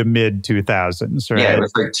early to mid 2000s, right? Yeah, it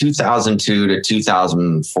was like 2002 to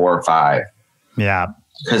 2004 or 5. Yeah.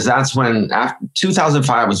 Because that's when, after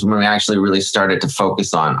 2005 was when we actually really started to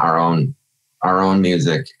focus on our own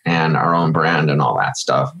music and our own brand and all that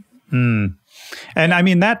stuff. And I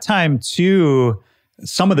mean, that time too,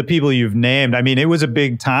 some of the people you've named, I mean, it was a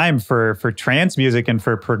big time for trance music and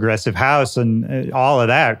for progressive house and all of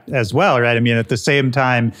that as well, right? I mean, at the same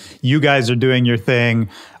time, you guys are doing your thing.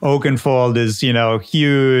 Oakenfold is,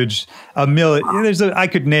 huge. I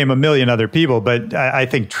could name a million other people, but I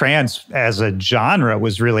think trance as a genre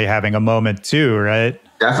was really having a moment too, right?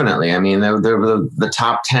 Definitely. I mean, the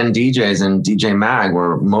top 10 DJs in DJ Mag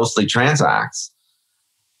were mostly trance acts.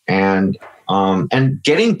 And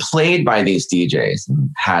getting played by these DJs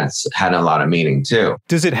had a lot of meaning too.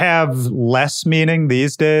 Does it have less meaning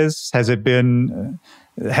these days? Has it been,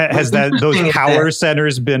 those power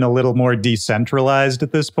centers been a little more decentralized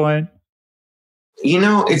at this point?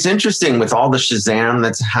 It's interesting with all the Shazam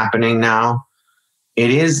that's happening now.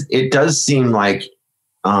 It does seem like,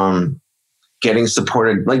 getting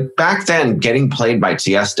supported, like back then, getting played by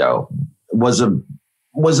Tiesto was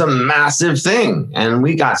a massive thing. And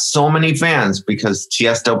we got so many fans because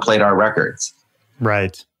Tiesto played our records.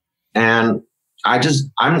 Right. And I'm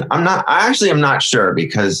actually not sure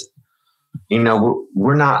because,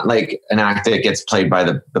 we're not like an act that gets played by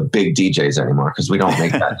the big DJs anymore because we don't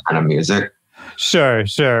make that kind of music. Sure.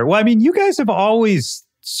 Well, I mean, you guys have always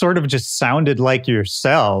sort of just sounded like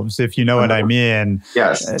yourselves, if you know what I mean.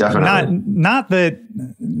 Yes, definitely. Not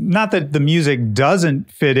that the music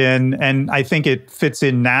doesn't fit in, and I think it fits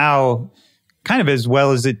in now kind of as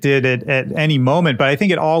well as it did at any moment, but I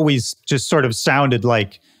think it always just sort of sounded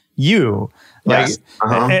like you. Yes.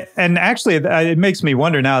 And actually, it makes me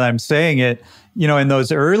wonder now that I'm saying it, in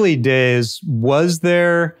those early days,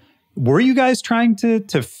 were you guys trying to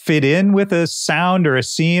fit in with a sound or a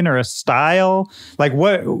scene or a style? Like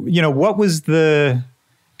what were the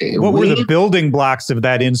building blocks of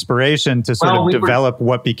that inspiration to sort of develop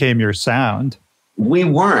what became your sound? We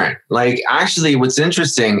weren't. Like, actually, what's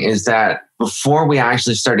interesting is that before we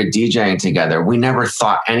actually started DJing together, we never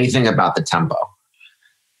thought anything about the tempo.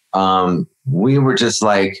 We were just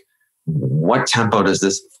like, what tempo does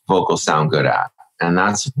this vocal sound good at? And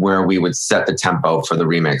that's where we would set the tempo for the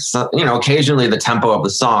remix. So, occasionally the tempo of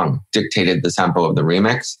the song dictated the tempo of the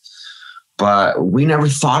remix, but we never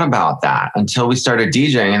thought about that until we started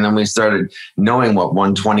DJing. And then we started knowing what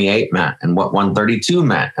 128 meant and what 132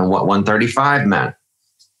 meant and what 135 meant.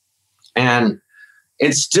 And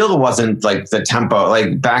it still wasn't like the tempo.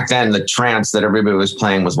 Like back then, the trance that everybody was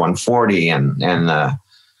playing was 140 and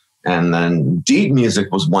then deep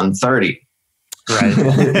music was 130. Right.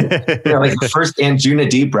 Like the first Anjuna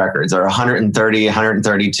Deep records are 130,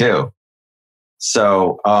 132.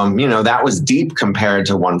 So, that was deep compared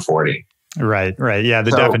to 140. Right. Yeah,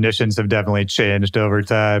 the definitions have definitely changed over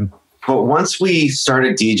time. But once we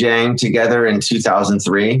started DJing together in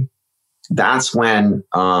 2003, that's when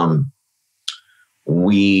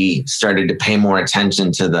we started to pay more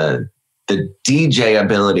attention to the DJ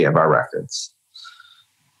ability of our records.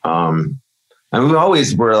 And we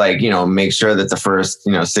always were like, make sure that the first,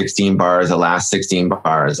 16 bars, the last 16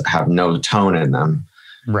 bars have no tone in them.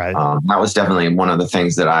 Right. That was definitely one of the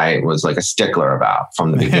things that I was like a stickler about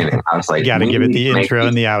from the beginning. I was like, you got to give it the intro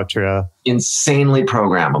and the outro. Insanely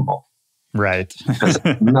programmable. Right. Because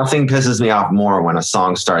nothing pisses me off more when a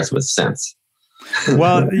song starts with synths.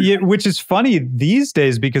 Well, which is funny these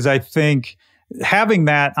days because I think having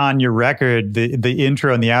that on your record, the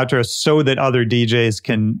intro and the outro, so that other DJs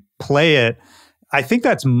can play it, I think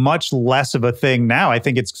that's much less of a thing now. I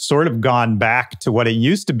think it's sort of gone back to what it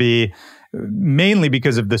used to be, mainly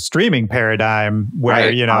because of the streaming paradigm where,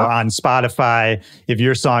 right. On Spotify, if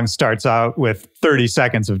your song starts out with 30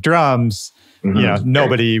 seconds of drums,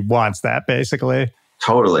 nobody wants that basically.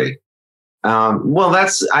 Totally. Well,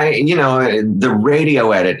 the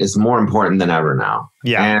radio edit is more important than ever now.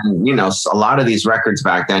 Yeah. And, a lot of these records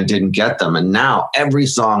back then didn't get them. And now every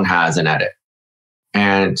song has an edit,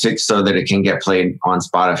 and so that it can get played on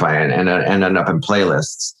Spotify and end up in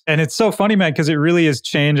playlists. And it's so funny, man, because it really is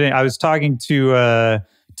changing. I was talking to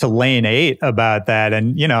Lane 8 about that.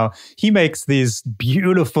 And, he makes these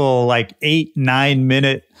beautiful, 8-9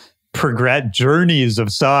 minute journeys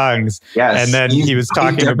of songs. Yes. And then he was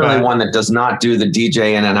talking about one that does not do the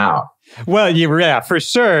DJ in and out. Well, yeah, for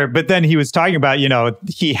sure. But then he was talking about,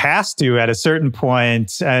 he has to at a certain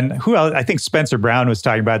point. And who else? I think Spencer Brown was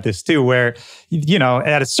talking about this too, where,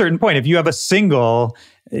 at a certain point, if you have a single,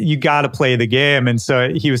 you got to play the game. And so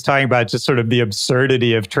he was talking about just sort of the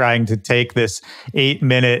absurdity of trying to take this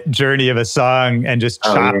 8-minute journey of a song and just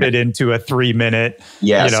chop it into a 3-minute,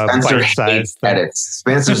 bite-sized edits.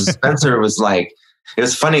 Spencer was like, it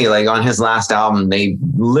was funny, on his last album, they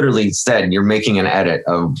literally said, you're making an edit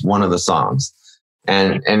of one of the songs.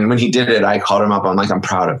 And when he did it, I called him up. I'm like, I'm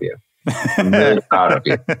proud of you. I'm really proud of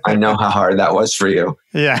you. I know how hard that was for you.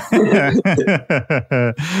 Yeah.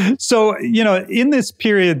 So, in this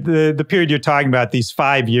period, the period you're talking about, these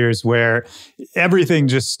 5 years where everything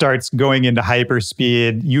just starts going into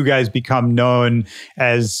hyperspeed, you guys become known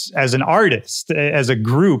as an artist, as a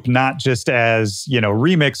group, not just as,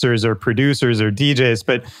 remixers or producers or DJs,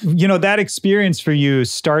 but, that experience for you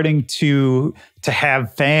starting to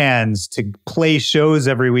have fans, to play shows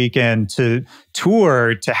every weekend, to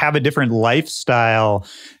tour, to have a different lifestyle.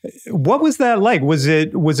 What was that like? Was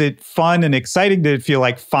it fun and exciting? Did it feel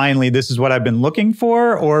like finally this is what I've been looking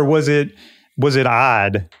for? Or was it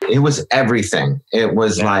odd? It was everything. It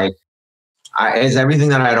was it's everything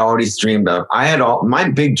that I had already dreamed of. My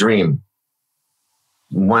big dream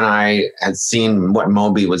when I had seen what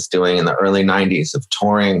Moby was doing in the early 90s of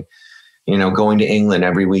touring, going to England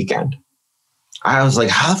every weekend. I was like,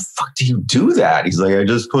 how the fuck do you do that? He's like, I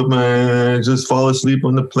just fall asleep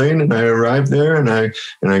on the plane and I arrive there and I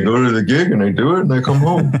go to the gig and I do it and I come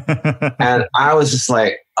home. And I was just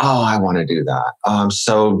like, oh, I want to do that. Oh, I'm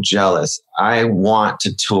so jealous. I want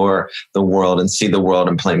to tour the world and see the world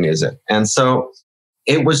and play music. And so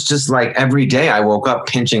it was just like every day I woke up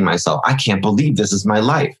pinching myself. I can't believe this is my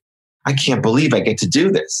life. I can't believe I get to do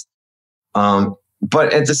this.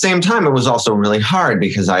 But at the same time, it was also really hard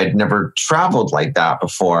because I had never traveled like that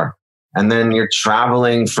before. And then you're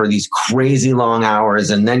traveling for these crazy long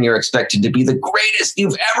hours, and then you're expected to be the greatest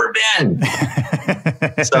you've ever been.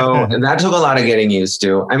 So that took a lot of getting used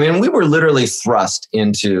to. I mean, we were literally thrust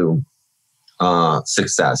into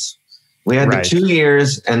success. We had the 2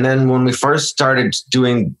 years, and then when we first started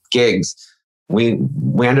doing gigs, we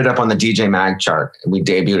ended up on the DJ Mag chart. We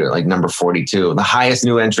debuted at number 42, the highest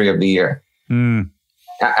new entry of the year.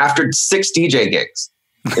 After 6 DJ gigs.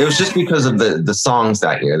 It was just because of the songs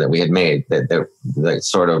that year that we had made that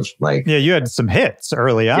sort of yeah, you had some hits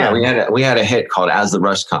early on. Yeah, we had a hit called As the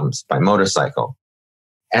Rush Comes by Motorcycle.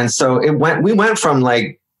 And so we went from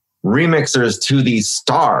remixers to these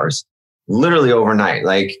stars literally overnight.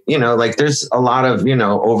 There's a lot of,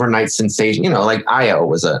 overnight sensation, IO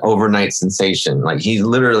was an overnight sensation. He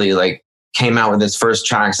literally came out with his first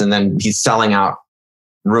tracks and then he's selling out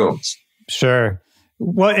rooms. Sure.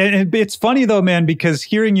 Well, and it's funny though, man, because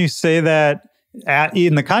hearing you say that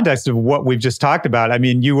in the context of what we've just talked about, I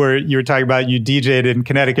mean, you were talking about you DJ'd in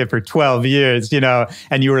Connecticut for 12 years,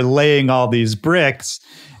 and you were laying all these bricks.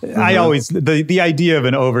 Mm-hmm. I always, the idea of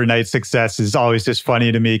an overnight success is always just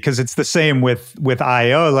funny to me because it's the same with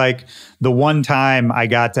IO. The one time I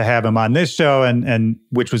got to have him on this show and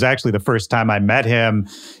which was actually the first time I met him,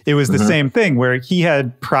 it was the same thing where he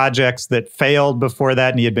had projects that failed before that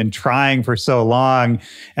and he had been trying for so long.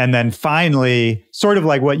 And then finally, sort of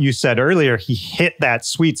like what you said earlier, he hit that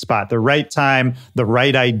sweet spot, the right time, the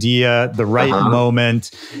right idea, the right moment.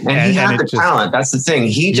 And he had the talent. That's the thing.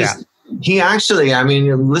 He actually, I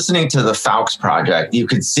mean, listening to the Fowkes project, you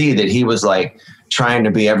could see that he was trying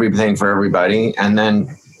to be everything for everybody. And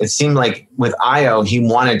then it seemed like with IO, he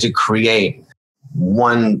wanted to create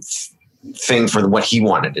one thing for what he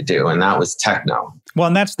wanted to do. And that was techno. Well,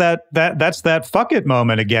 and that's that fuck it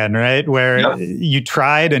moment again, right? Where you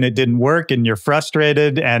tried and it didn't work and you're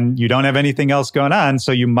frustrated and you don't have anything else going on.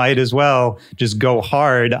 So you might as well just go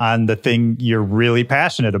hard on the thing you're really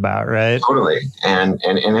passionate about, right? Totally. And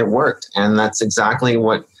it worked. And that's exactly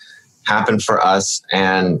what happened for us.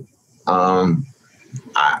 And,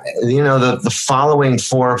 the following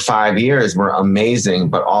 4 or 5 years were amazing,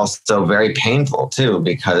 but also very painful too,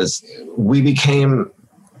 because we became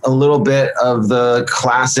a little bit of the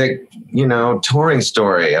classic, touring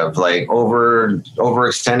story of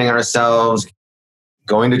overextending ourselves,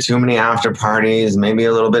 going to too many after parties, maybe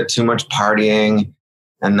a little bit too much partying.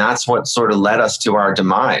 And that's what sort of led us to our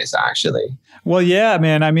demise, actually. Well, yeah,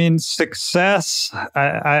 man. I mean, success,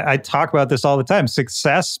 I talk about this all the time.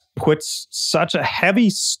 Success puts such a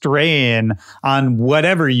heavy strain on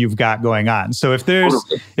whatever you've got going on. So if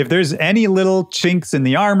there's any little chinks in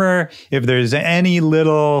the armor, if there's any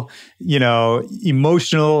little,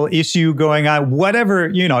 emotional issue going on,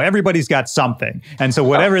 whatever, everybody's got something. And so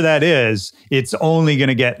whatever that is, it's only going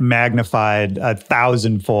to get magnified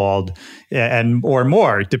 1,000-fold or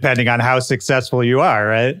more, depending on how successful you are,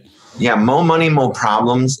 right? Yeah, more money, more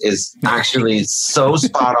problems is actually so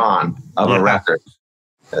spot on of a record.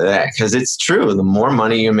 Because it's true. The more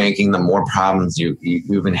money you're making, the more problems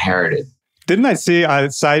you've inherited. Didn't I see,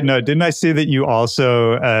 side note, that you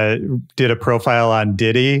also did a profile on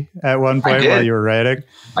Diddy at one point while you were writing?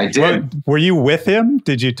 I did. Were you with him?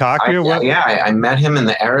 Did you talk to him? Yeah, I met him in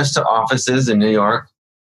the Arista offices in New York.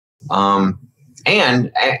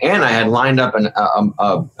 And I had lined up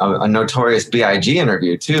a Notorious B.I.G.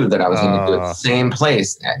 interview too that I was going to do at the same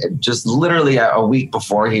place, just literally a week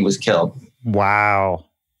before he was killed. Wow,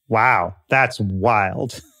 that's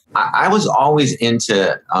wild. I was always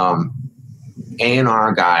into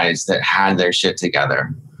A&R guys that had their shit together,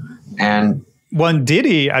 and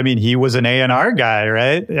Diddy, I mean, he was an A&R guy,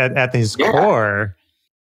 right? At his core.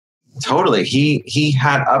 Totally, he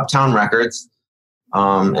had Uptown Records.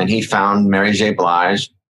 And he found Mary J. Blige,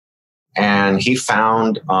 and he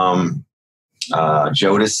found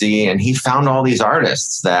Jodeci, and he found all these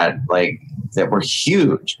artists that were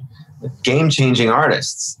huge, game-changing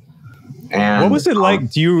artists. And what was it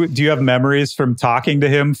like? Do you have memories from talking to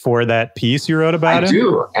him for that piece you wrote about him? I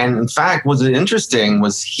do. And in fact, what's interesting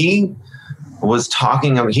was he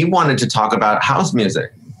wanted to talk about house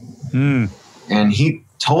music. And he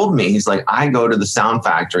told me, he's like, I go to the Sound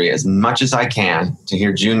Factory as much as I can to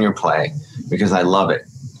hear Junior play because I love it.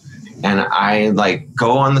 And I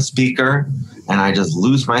go on the speaker and I just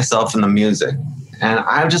lose myself in the music. And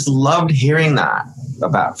I just loved hearing that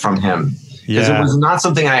from him because it was not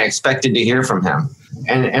something I expected to hear from him.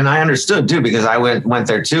 And I understood too, because I went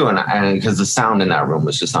there too. And because the sound in that room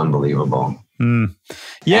was just unbelievable.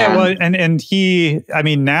 Yeah, and he, I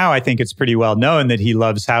mean, now I think it's pretty well known that he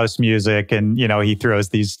loves house music, and he throws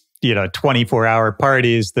these 24-hour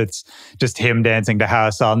parties that's just him dancing to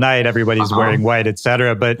house all night. Everybody's wearing white,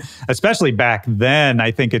 etc. But especially back then,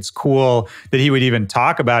 I think it's cool that he would even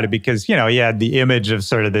talk about it because he had the image of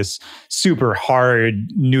sort of this super hard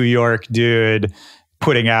New York dude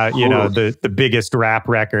putting out the biggest rap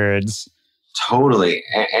records. Totally.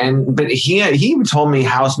 But he told me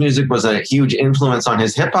house music was a huge influence on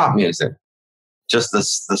his hip hop music. Just the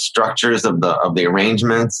structures of the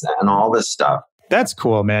arrangements and all this stuff. That's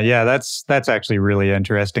cool, man. Yeah, that's actually really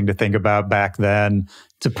interesting to think about back then.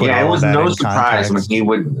 To put all it was that no in surprise context.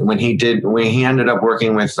 when he ended up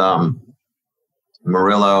working with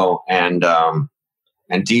Murillo and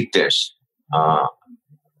Deep Dish on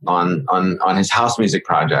his house music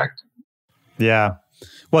project. Yeah.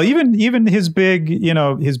 Well, even his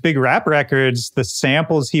big rap records, the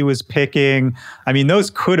samples he was picking, I mean, those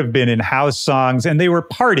could have been in house songs and they were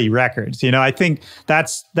party records. I think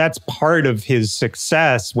that's part of his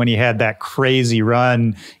success when he had that crazy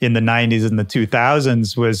run in the 90s and the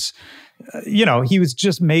 2000s was, he was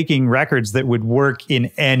just making records that would work in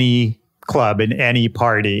any club, in any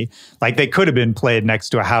party. Like they could have been played next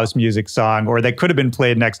to a house music song, or they could have been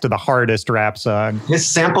played next to the hardest rap song. His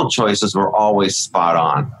sample choices were always spot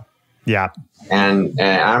on. Yeah. And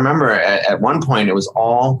I remember at one point it was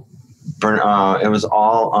all Nile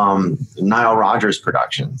Rodgers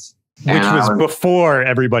productions. Which was before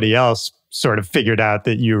everybody else sort of figured out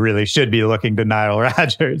that you really should be looking to Nile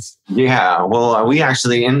Rodgers. Yeah, well, we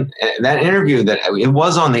actually, in that interview, that it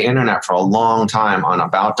was on the internet for a long time on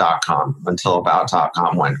about.com until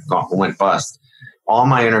about.com went bust. All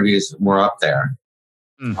my interviews were up there.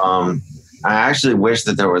 I actually wish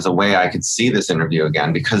that there was a way I could see this interview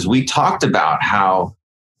again, because we talked about how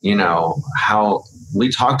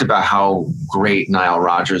great Nile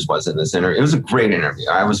Rodgers was in this interview. It was a great interview.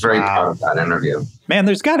 I was very proud of that interview. Man,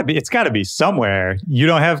 it's got to be somewhere. You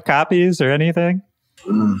don't have copies or anything?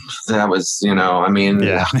 That was,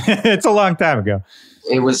 yeah. It's a long time ago.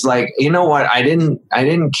 It was like, you know what? I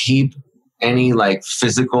didn't keep any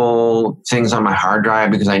physical things on my hard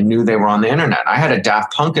drive because I knew they were on the internet. I had a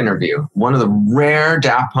Daft Punk interview, one of the rare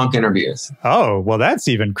Daft Punk interviews. Oh, well, that's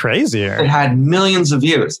even crazier. It had millions of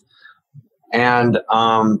views. And,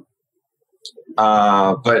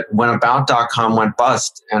 but when about.com went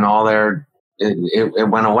bust and all it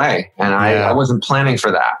went away, and I wasn't planning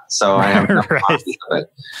for that. So I have no copy of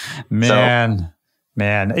it. Man.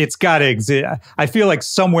 Man, it's got to exist. I feel like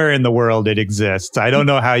somewhere in the world it exists. I don't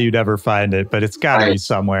know how you'd ever find it, but it's got to be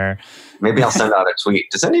somewhere. Maybe I'll send out a tweet.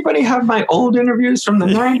 Does anybody have my old interviews from the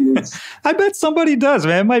 90s? I bet somebody does,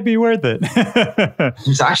 man. It might be worth it.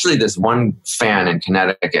 There's actually this one fan in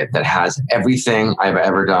Connecticut that has everything I've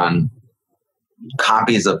ever done,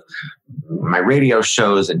 copies of my radio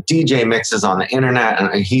shows and DJ mixes on the internet,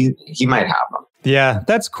 and he might have them. Yeah,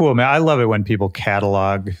 that's cool, man. I love it when people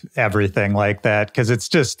catalog everything like that, because it's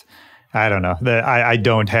just, I don't know, I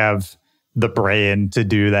don't have the brain to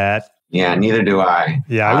do that. Yeah, neither do I.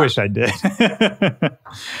 Yeah, I wish I did.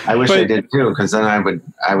 I wish I did too, because then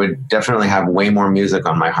I would definitely have way more music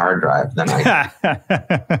on my hard drive than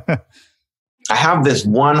I I have this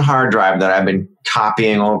one hard drive that I've been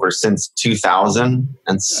copying over since 2000,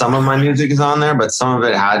 and some of my music is on there, but some of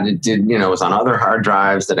it was on other hard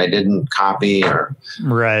drives that I didn't copy, or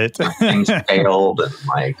things failed, and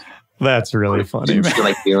like that's really funny. Didn't feel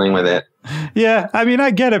like dealing with it. Yeah, I mean,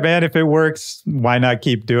 I get it, man. If it works, why not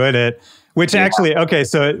keep doing it? Which actually, okay,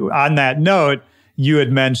 so on that note, you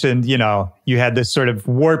had mentioned, you had this sort of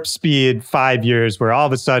warp speed 5 years where all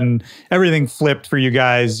of a sudden everything flipped for you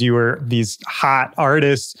guys. You were these hot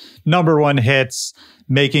artists, #1 hits,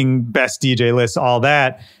 making best DJ lists, all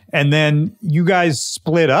that. And then you guys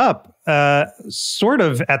split up sort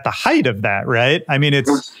of at the height of that, right? I mean,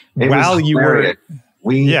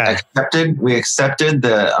 we accepted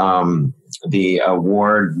the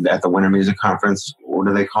award at the Winter Music Conference. What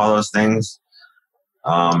do they call those things?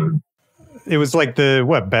 It was like the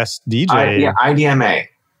best DJ? IDMA.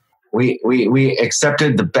 We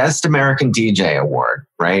accepted the Best American DJ award,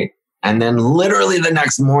 right? And then literally the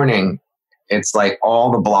next morning, it's like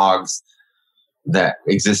all the blogs that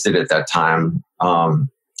existed at that time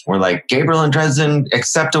were like, Gabriel and Dresden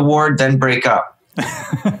accept award, then break up.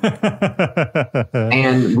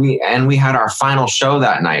 and we had our final show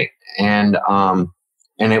that night, and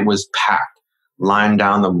it was packed, line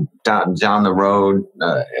down the road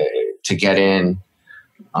to get in.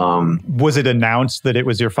 Was it announced that it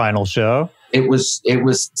was your final show? It was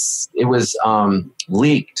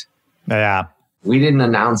leaked. Yeah. We didn't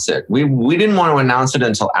announce it. We didn't want to announce it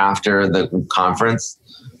until after the conference,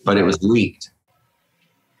 but it was leaked.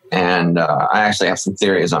 And I actually have some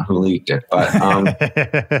theories on who leaked it. But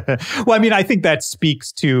well, I mean, I think that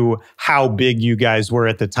speaks to how big you guys were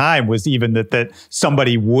at the time, was even that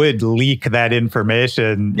somebody would leak that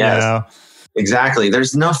information. Yes. Exactly.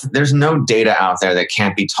 There's no data out there that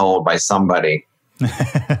can't be told by somebody,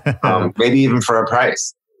 maybe even for a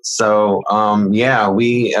price. So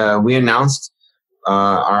we announced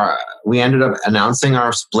we ended up announcing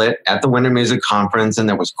our split at the Winter Music Conference, and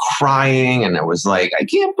there was crying, and it was like, I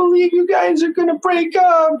can't believe you guys are going to break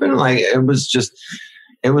up, and like it was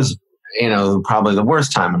probably the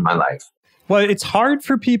worst time in my life. Well, it's hard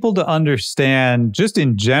for people to understand just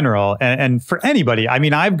in general, and for anybody. I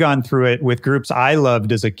mean, I've gone through it with groups I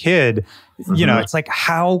loved as a kid. Mm-hmm. It's like,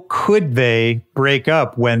 how could they break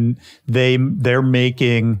up when they're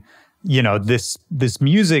making, this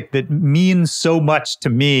music that means so much to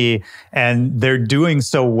me, and they're doing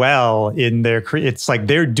so well in their it's like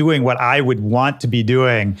they're doing what I would want to be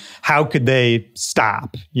doing. How could they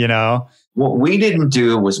stop, What we didn't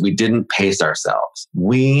do was we didn't pace ourselves.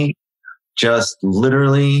 We just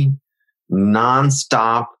literally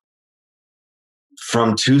nonstop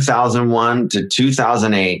from 2001 to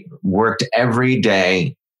 2008, worked every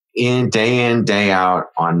day in, day out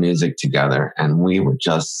on music together. And we were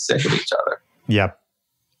just sick of each other. Yep.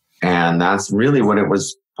 And that's really what it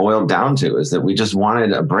was boiled down to, is that we just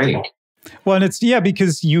wanted a break. Well, and it's,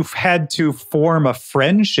 because you've had to form a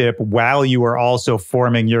friendship while you were also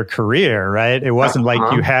forming your career, right? It wasn't like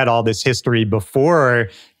you had all this history before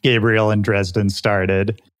Gabriel and Dresden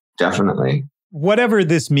started. Definitely. Whatever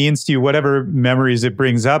this means to you, whatever memories it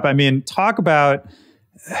brings up, I mean, talk about,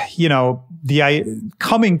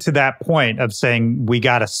 coming to that point of saying, we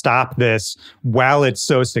got to stop this while it's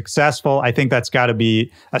so successful. I think that's got to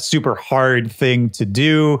be a super hard thing to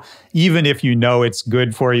do, even if it's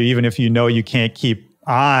good for you, even if you can't keep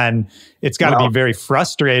on. It's got to be very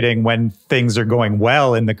frustrating when things are going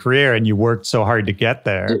well in the career and you worked so hard to get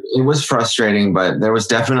there. It was frustrating, but there was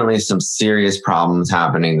definitely some serious problems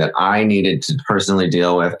happening that I needed to personally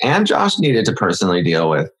deal with, and Josh needed to personally deal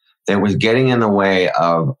with, that was getting in the way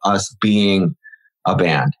of us being a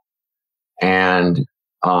band. And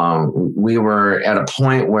we were at a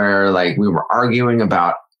point where we were arguing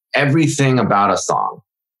about everything about a song,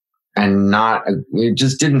 and it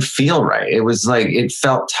just didn't feel right. It was it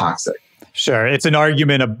felt toxic. Sure. It's an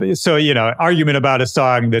argument argument about a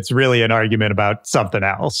song that's really an argument about something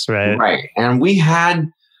else, right? Right. And we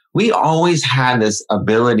had we always had this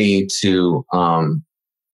ability to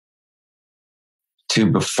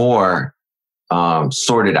before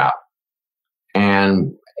sort it out.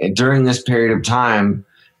 And during this period of time,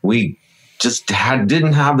 we just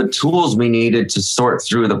didn't have the tools we needed to sort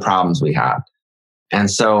through the problems we had. And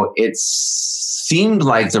so it seemed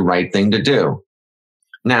like the right thing to do.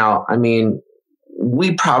 Now, I mean,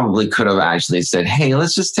 we probably could have actually said, hey,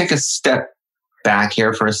 let's just take a step back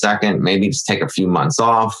here for a second, maybe just take a few months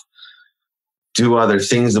off, do other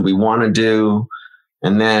things that we want to do,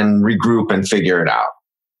 and then regroup and figure it out.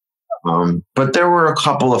 But there were a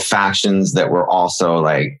couple of factions that were also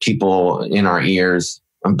like people in our ears,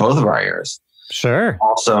 on both of our ears. Sure.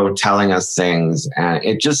 Also telling us things. And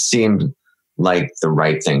it just seemed like the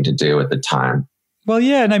right thing to do at the time. Well,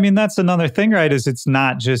 yeah. And I mean, that's another thing, right? Is it's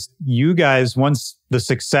not just you guys. Once the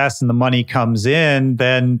success and the money comes in,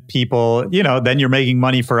 then people, then you're making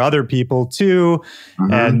money for other people too.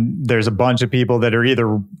 Mm-hmm. And there's a bunch of people that are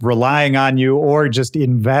either relying on you or just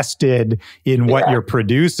invested in what you're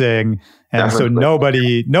producing. And so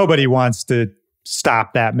nobody wants to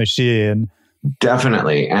stop that machine.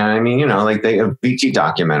 Definitely. And I mean, like the Beachy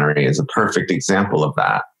documentary is a perfect example of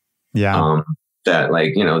that. Yeah. That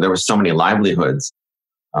like, there were so many livelihoods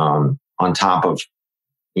on top of,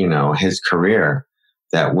 his career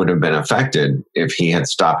that would have been affected if he had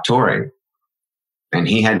stopped touring. And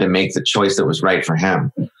he had to make the choice that was right for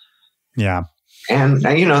him. Yeah. And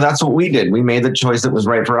that's what we did. We made the choice that was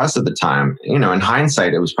right for us at the time. In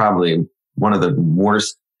hindsight, it was probably one of the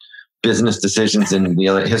worst business decisions in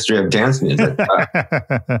the history of dance music.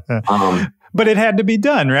 But it had to be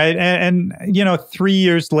done, right? And 3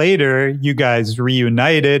 years later, you guys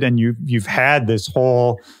reunited and you've had this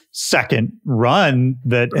whole second run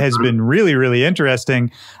that has been really, really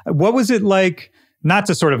interesting. What was it like, not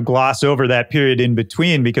to sort of gloss over that period in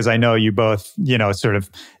between, because I know you both, sort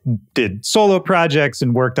of did solo projects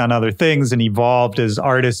and worked on other things and evolved as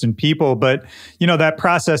artists and people, but, that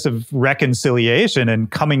process of reconciliation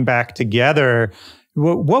and coming back together,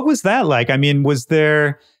 what was that like? I mean, was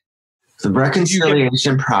there... The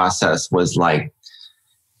reconciliation process was like,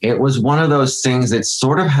 it was one of those things that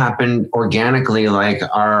sort of happened organically, like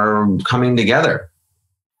our coming together.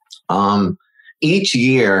 Each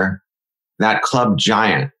year, that club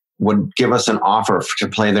giant would give us an offer to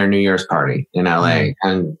play their New Year's party in LA.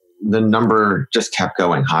 And the number just kept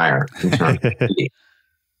going higher in terms of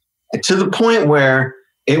to the point where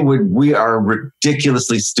we are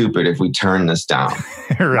ridiculously stupid if we turn this down.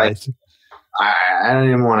 Right. Like, I don't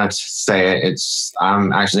even want to say it.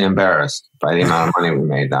 I'm actually embarrassed by the amount of money we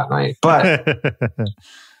made that night. But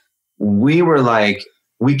we were like,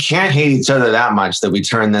 we can't hate each other that much that we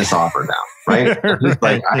turn this offer down, right?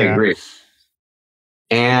 Like, I agree.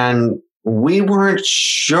 And we weren't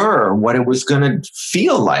sure what it was going to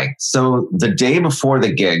feel like. So the day before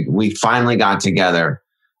the gig, we finally got together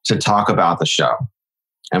to talk about the show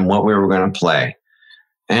and what we were going to play.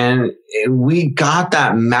 And we got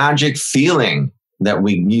that magic feeling that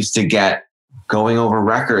we used to get going over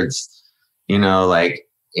records. Like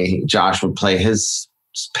Josh would play his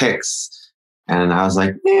picks. And I was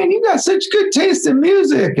like, man, you got such good taste in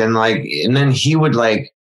music. And then he would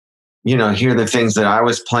hear the things that I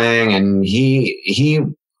was playing. And we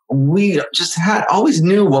just always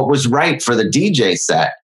knew what was right for the DJ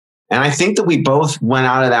set. And I think that we both went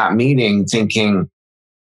out of that meeting thinking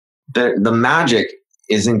that the magic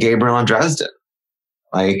is in Gabriel and Dresden.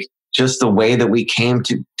 Like just the way that we came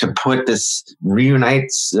to put this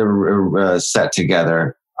reunite set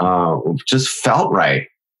together just felt right.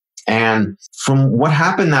 And from what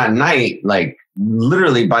happened that night, like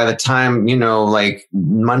literally by the time,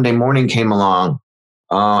 Monday morning came along,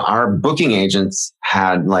 our booking agents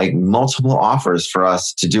had like multiple offers for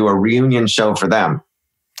us to do a reunion show for them.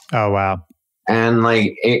 Oh, wow. And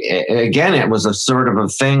it was a sort of a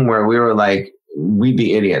thing where we were like, we'd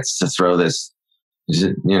be idiots to throw this,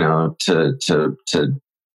 to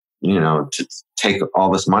take all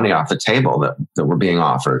this money off the table that we're being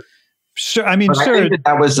offered. Sure. I mean, but sure. I think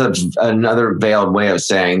that was another veiled way of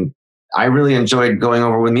saying, I really enjoyed going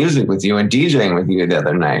over with music with you and DJing with you the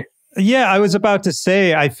other night. Yeah, I was about to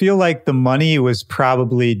say, I feel like the money was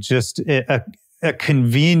probably just a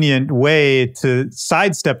convenient way to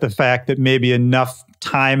sidestep the fact that maybe enough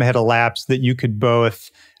time had elapsed that you could both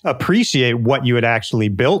appreciate what you had actually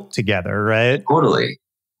built together, right? Totally.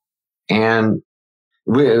 And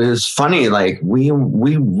it was funny, like we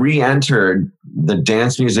re-entered the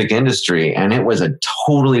dance music industry and it was a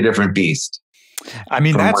totally different beast. I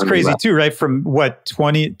mean, that's crazy too, right? From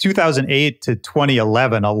 2008 to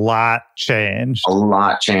 2011, a lot changed. A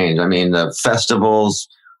lot changed. I mean, the festivals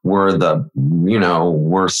were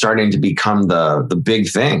were starting to become the big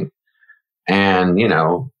thing. And,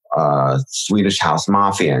 Swedish House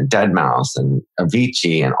Mafia and Deadmau5 and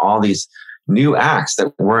Avicii and all these new acts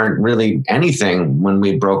that weren't really anything when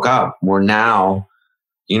we broke up were now,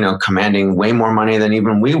 commanding way more money than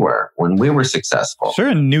even we were when we were successful. Sure.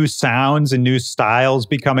 And new sounds and new styles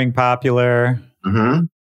becoming popular. Mm-hmm.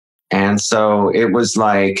 And so it was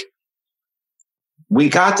like, we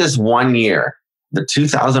got this one year. The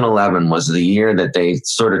 2011 was the year that they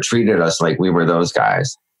sort of treated us like we were those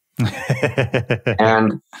guys.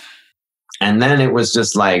 And then it was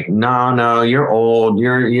just like, no, you're old.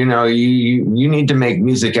 You need to make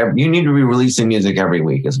music. You need to be releasing music every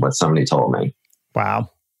week is what somebody told me. Wow.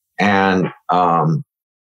 And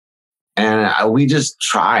we just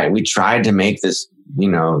tried. We tried to make this,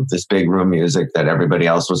 this big room music that everybody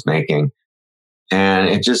else was making. And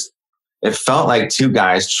it felt like two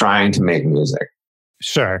guys trying to make music.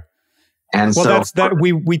 Sure. And well, so that's that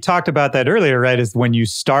we talked about that earlier, right? Is when you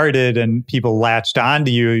started and people latched onto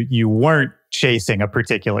you, you weren't chasing a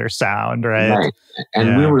particular sound, right?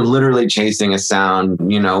 And we were literally chasing a sound.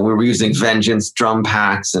 We were using Vengeance drum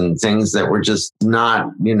packs and things that were just not,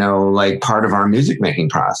 like part of our music making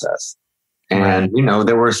process. And,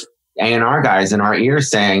 there were A&R guys in our ear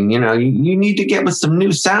saying, you need to get with some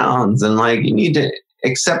new sounds and like, you need to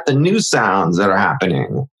accept the new sounds that are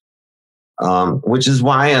happening. Which is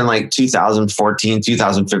why in like 2014,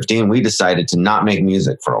 2015, we decided to not make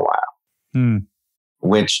music for a while,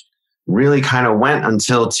 which really kind of went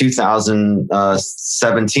until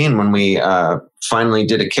 2017 when we finally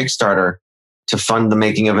did a Kickstarter to fund the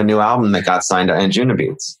making of a new album that got signed to Anjuna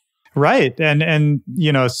Beats. Right. And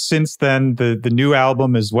since then, the new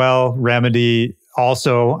album as well, Remedy,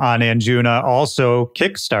 also on Anjuna, also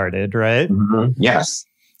kickstarted, right? Mm-hmm. Yes.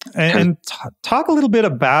 And talk a little bit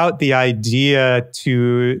about the idea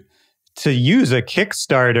to use a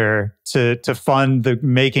Kickstarter to fund the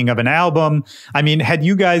making of an album. I mean, had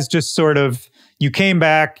you guys just you came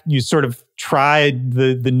back, you sort of tried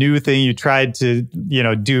the new thing, you tried to,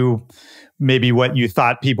 do maybe what you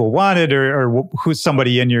thought people wanted or who's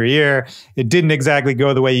somebody in your ear. It didn't exactly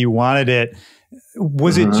go the way you wanted it.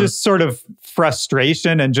 Was it just sort of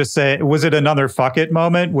frustration and just was it another fuck it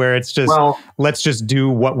moment where it's just, let's just do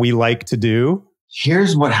what we like to do?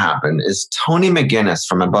 Here's what happened is Tony McGuinness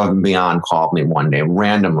from Above and Beyond called me one day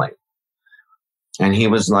randomly. And he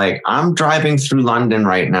was like, I'm driving through London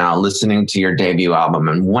right now, listening to your debut album.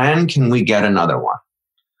 And when can we get another one?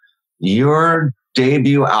 Your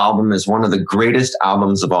debut album is one of the greatest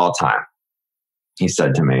albums of all time, he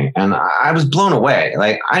said to me. And I was blown away.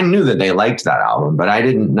 Like, I knew that they liked that album, but I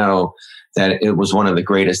didn't know that it was one of the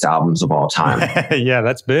greatest albums of all time. Yeah,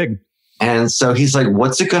 that's big. And so he's like,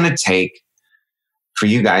 what's it going to take for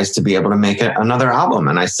you guys to be able to make another album?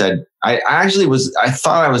 And I said, I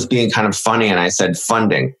thought I was being kind of funny. And I said,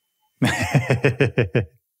 funding.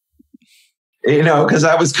 Because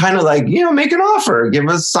I was kind of like, make an offer,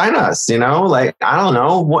 sign us, like, I don't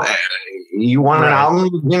know, what you want an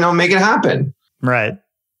album, make it happen. Right.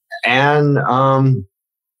 And I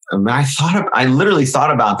literally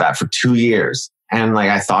thought about that for 2 years. And like,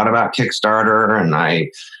 I thought about Kickstarter and I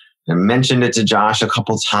mentioned it to Josh a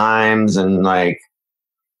couple times and like,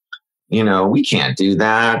 we can't do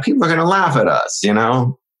that. People are going to laugh at us,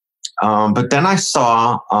 but then I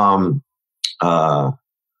saw, I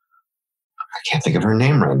can't think of her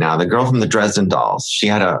name right now. The girl from the Dresden Dolls. She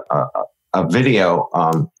had a video.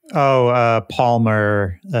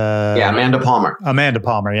 Palmer. Amanda Palmer. Amanda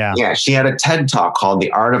Palmer, yeah. Yeah, she had a TED Talk called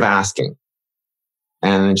The Art of Asking.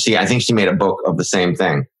 And I think she made a book of the same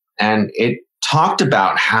thing. And it talked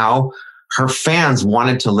about how her fans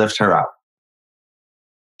wanted to lift her up.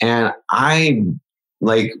 And I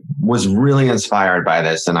was really inspired by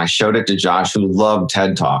this. And I showed it to Josh, who loved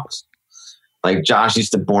TED Talks. Like, Josh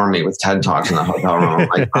used to bore me with TED Talks in the hotel room.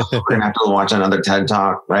 Like, we're going to have to watch another TED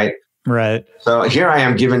Talk, right? Right. So here I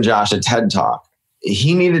am giving Josh a TED Talk.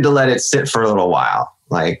 He needed to let it sit for a little while.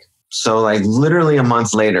 Literally a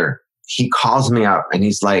month later, he calls me up and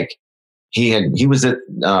he's like, he was at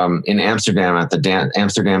in Amsterdam at the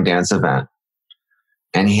Amsterdam dance event.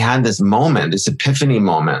 And he had this moment, this epiphany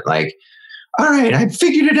moment, like, all right, I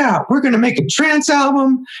figured it out. We're going to make a trance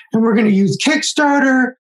album and we're going to use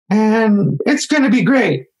Kickstarter and it's going to be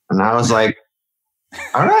great. And I was like,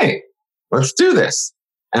 all right, let's do this.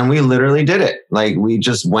 And we literally did it. Like, we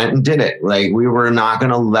just went and did it. Like, we were not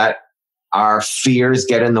going to let our fears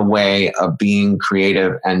get in the way of being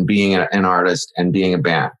creative and being an artist and being a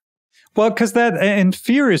band. Well, because and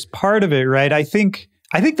fear is part of it, right? I think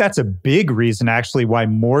I think that's a big reason actually why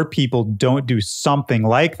more people don't do something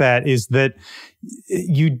like that, is that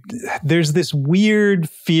there's this weird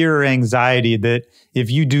fear or anxiety that if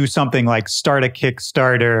you do something like start a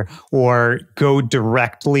Kickstarter or go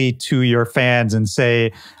directly to your fans and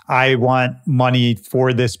say, I want money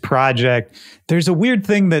for this project, there's a weird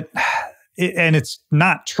thing that, and it's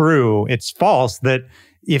not true, it's false, that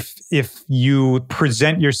if you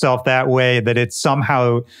present yourself that way, that it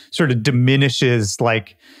somehow sort of diminishes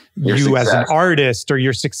like your you success as an artist or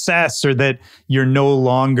your success, or that you're no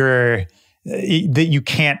longer, that you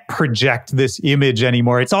can't project this image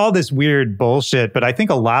anymore. It's all this weird bullshit, but I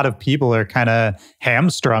think a lot of people are kind of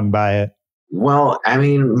hamstrung by it. Well, I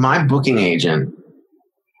mean, my booking agent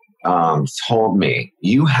told me,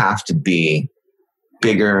 you have to be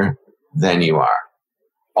bigger than you are,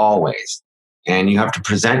 always. And you have to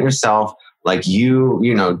present yourself like you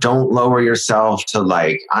know, don't lower yourself to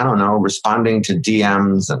like, I don't know, responding to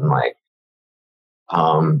DMs and like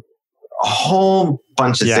a whole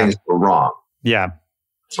bunch of things were wrong. Yeah.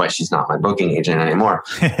 That's why she's not my booking agent anymore.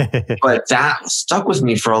 But that stuck with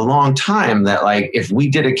me for a long time, that like, if we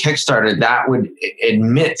did a Kickstarter, that would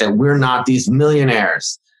admit that we're not these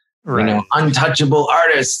millionaires, right, you know, untouchable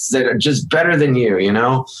artists that are just better than you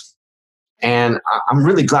know? And I'm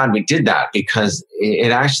really glad we did that, because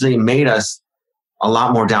it actually made us a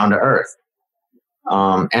lot more down to earth.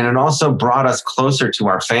 And it also brought us closer to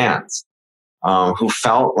our fans, who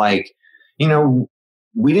felt like, you know,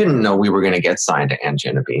 we didn't know we were going to get signed to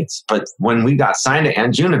Anjunabeats, but when we got signed to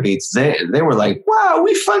Anjunabeats, they were like, wow,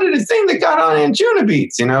 we funded a thing that got on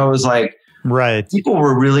Anjunabeats. You know, it was like, right, people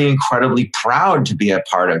were really incredibly proud to be a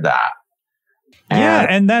part of that.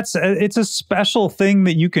 And it's a special thing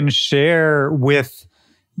that you can share with,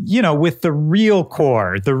 you know, with the real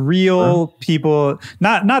core, the real people,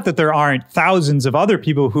 not that there aren't thousands of other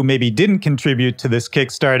people who maybe didn't contribute to this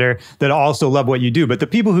Kickstarter that also love what you do, but the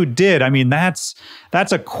people who did, I mean, that's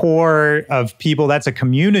a core of people, that's a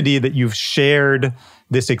community that you've shared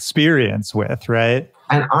this experience with, right?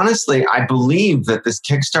 And honestly, I believe that this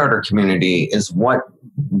Kickstarter community is what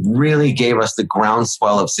really gave us the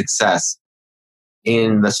groundswell of success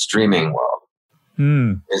in the streaming world.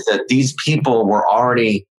 Is that these people were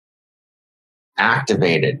already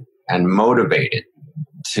activated and motivated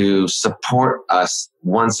to support us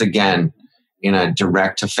once again in a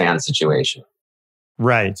direct to fan situation.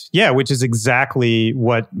 Right. Yeah, which is exactly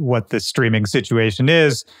what the streaming situation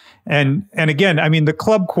is. And again, I mean, the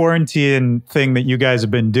club quarantine thing that you guys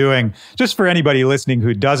have been doing, just for anybody listening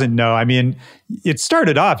who doesn't know, I mean, it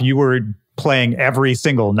started off, you were playing every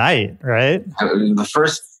single night, right?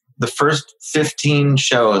 The first 15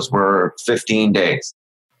 shows were 15 days.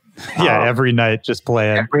 Yeah, every night, just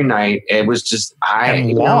playing. Every night. It was just,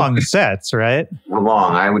 long sets, right?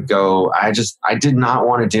 Long. I would go, I did not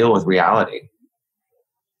want to deal with reality.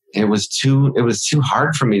 It was too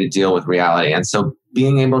hard for me to deal with reality. And so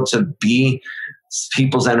being able to be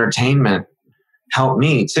people's entertainment helped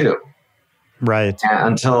me too. Right.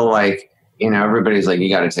 Until like, you know, everybody's like, you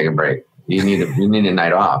got to take a break. You need a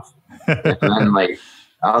night off. And then like,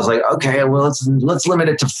 I was like, okay, well, let's limit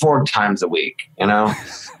it to 4 times a week, you know?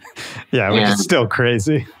 Yeah, which is still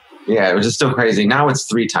crazy. Yeah, it was just still crazy. Now it's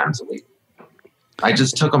 3 times a week. I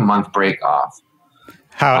just took a month break off.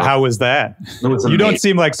 How was that? It was amazing. You don't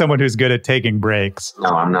seem like someone who's good at taking breaks. No,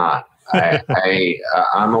 I'm not. I'm a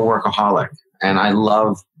workaholic, and I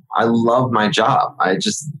love my job. I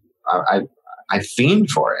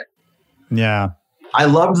fiend for it. Yeah. I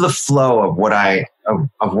loved the flow of what I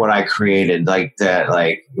created, like that,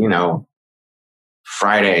 like, you know,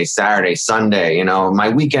 Friday, Saturday, Sunday, you know, my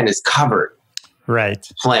weekend is covered. Right.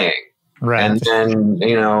 Playing. Right. And then,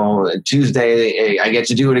 you know, Tuesday, I get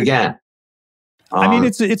to do it again. I mean,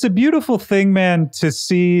 it's a beautiful thing, man, to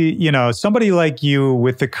see, you know, somebody like you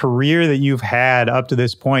with the career that you've had up to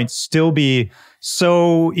this point still be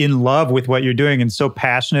so in love with what you're doing and so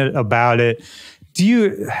passionate about it. Do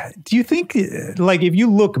you think, like, if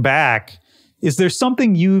you look back, is there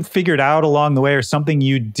something you figured out along the way, or something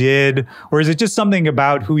you did, or is it just something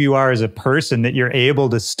about who you are as a person that you're able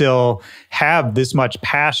to still have this much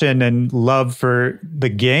passion and love for the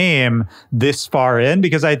game this far in?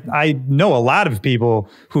 Because I know a lot of people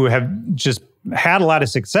who have just had a lot of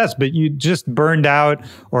success, but you just burned out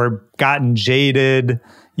or gotten jaded.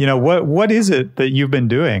 You know, what is it that you've been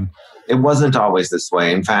doing? It wasn't always this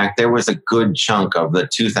way. In fact, there was a good chunk of the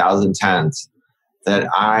 2010s that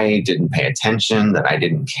I didn't pay attention, that I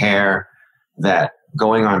didn't care, that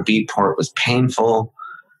going on Beatport was painful,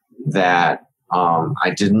 that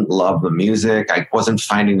I didn't love the music. I wasn't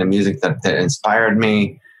finding the music that inspired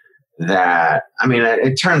me. That, I mean,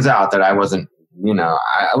 it turns out that I wasn't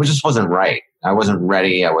I just wasn't right. I wasn't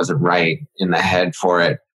ready. I wasn't right in the head for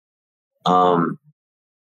it.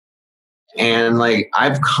 And like,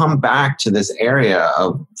 I've come back to this area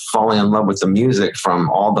of falling in love with the music from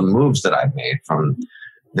all the moves that I've made, from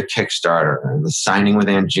the Kickstarter and the signing with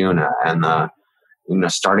Anjuna and the,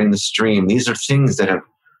 starting the stream. These are things that have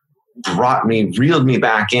reeled me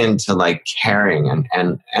back into like caring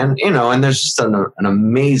and there's just an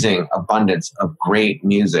amazing abundance of great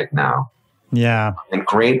music now. Yeah. And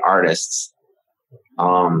great artists.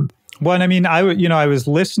 Well, and I mean, I was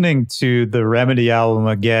listening to the Remedy album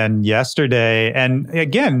again yesterday, and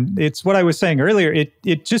again, it's what I was saying earlier.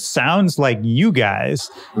 It just sounds like you guys,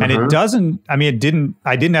 and it doesn't. I mean,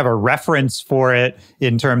 I didn't have a reference for it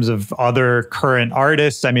in terms of other current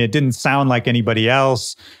artists. I mean, it didn't sound like anybody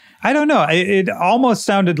else. I don't know. It almost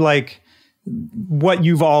sounded like what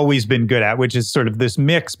you've always been good at, which is sort of this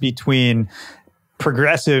mix between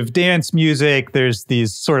progressive dance music. There's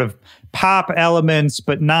these sort of pop elements,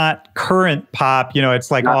 but not current pop.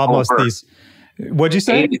 It's like not almost over. These, what'd you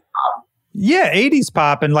say? 80s pop. Yeah, 80s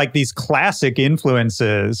pop and like these classic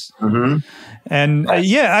influences. And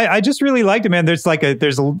I just really liked it, man.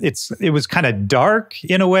 It was kind of dark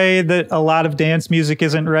in a way that a lot of dance music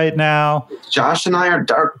isn't right now. Josh and I are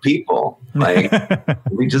dark people. Like,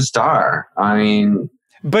 we just are. I mean,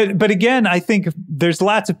 But again, I think there's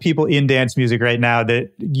lots of people in dance music right now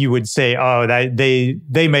that you would say, oh, that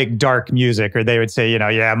they make dark music, or they would say,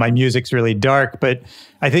 yeah, my music's really dark. But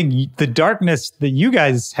I think the darkness that you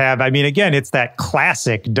guys have, I mean, again, it's that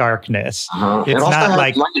classic darkness. It's not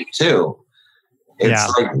like light too.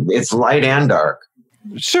 It's light and dark.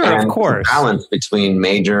 Sure, and of course. Balance between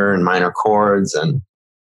major and minor chords, and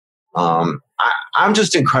I'm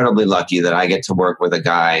just incredibly lucky that I get to work with a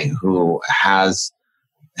guy who's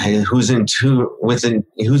in tune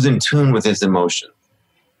with his emotion.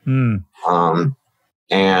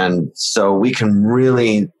 And so we can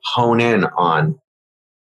really hone in on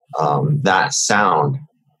that sound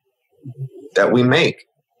that we make.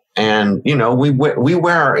 And, we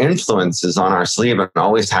wear our influences on our sleeve and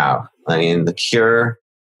always have. I mean, The Cure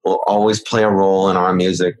will always play a role in our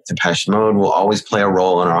music. Depeche Mode will always play a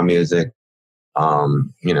role in our music.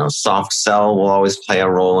 Soft Cell will always play a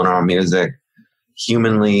role in our music.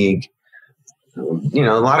 Human League, a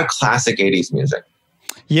lot of classic 80s music.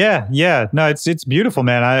 Yeah. No, it's beautiful,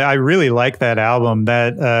 man. I really like that album.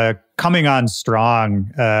 That Coming On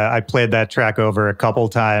Strong, I played that track over a couple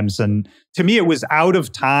times, and to me it was out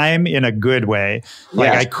of time in a good way.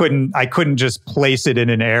 Like, I couldn't just place it in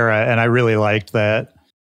an era, and I really liked that.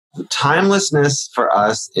 Timelessness for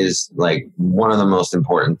us is like one of the most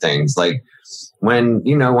important things. Like, when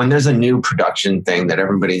there's a new production thing that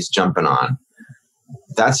everybody's jumping on,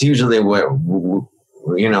 that's usually what,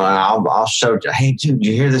 and I'll show, hey, dude, did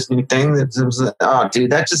you hear this new thing? Oh,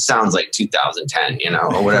 dude, that just sounds like 2010,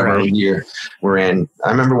 or whatever year we're in.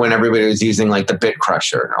 I remember when everybody was using like the Bit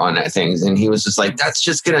Crusher on things, and he was just like, that's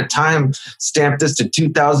just going to time stamp this to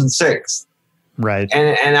 2006. Right.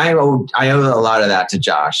 And I owe a lot of that to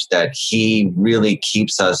Josh, that he really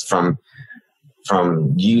keeps us from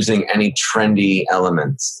using any trendy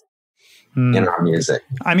elements in our music.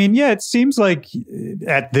 I mean, yeah, it seems like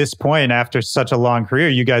at this point, after such a long career,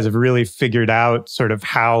 you guys have really figured out sort of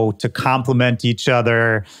how to complement each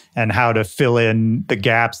other and how to fill in the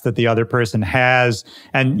gaps that the other person has.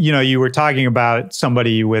 And, you were talking about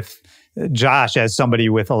somebody with Josh as somebody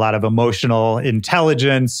with a lot of emotional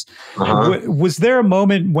intelligence. Was there a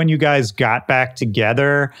moment when you guys got back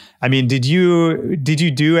together? I mean, did you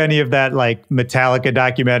do any of that like Metallica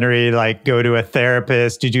documentary, like go to a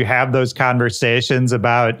therapist? Did you have those conversations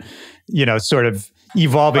about, sort of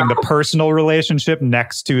evolving the personal relationship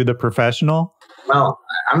next to the professional? Well,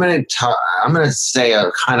 I'm going to say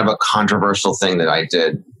a kind of a controversial thing that I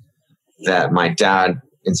did that my dad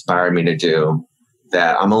inspired me to do,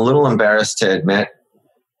 that I'm a little embarrassed to admit,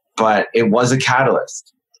 but it was a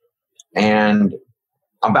catalyst. And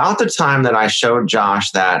about the time that I showed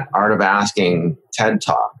Josh that Art of Asking TED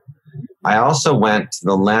Talk, I also went to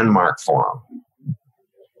the Landmark Forum,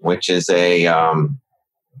 which is some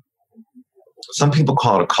people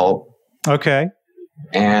call it a cult. Okay.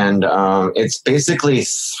 And it's basically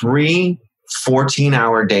 3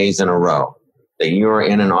 14-hour days in a row that you're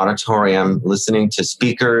in an auditorium listening to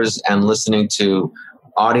speakers and listening to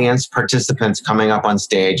audience participants coming up on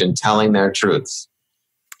stage and telling their truths.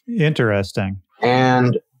 Interesting.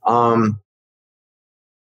 And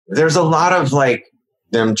there's a lot of like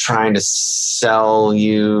them trying to sell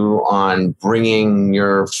you on bringing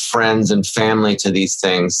your friends and family to these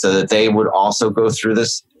things so that they would also go through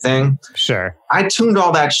this thing. Sure. I tuned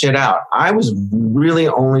all that shit out. I was really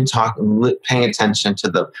only paying attention to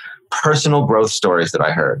the personal growth stories that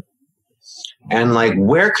I heard. And like,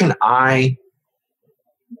 where can I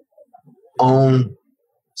own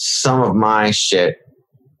some of my shit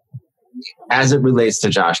as it relates to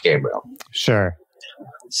Josh Gabriel? Sure.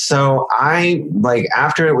 So I, like,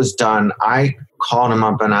 after it was done, I called him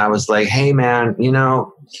up and I was like, hey man, you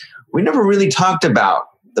know, we never really talked about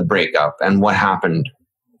the breakup and what happened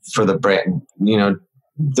for the break, you know,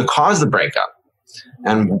 the cause of the breakup,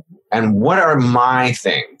 and what are my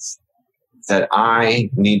things that I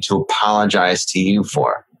need to apologize to you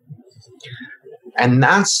for. And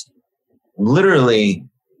that's literally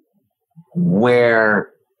where,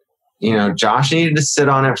 you know, Josh needed to sit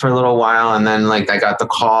on it for a little while. And then like I got the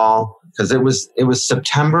call because it was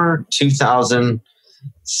September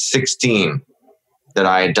 2016 that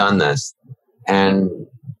I had done this, and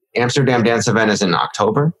Amsterdam Dance Event is in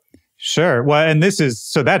October. Sure. Well, and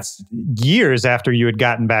that's years after you had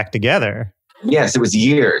gotten back together. Yes, it was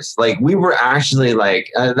years. Like we were actually like,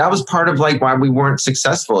 that was part of like why we weren't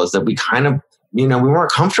successful, is that we kind of, you know, we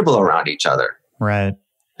weren't comfortable around each other. Right.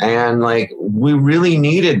 And like, we really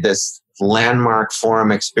needed this landmark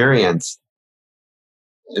forum experience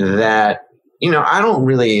that, you know, I don't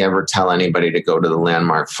really ever tell anybody to go to the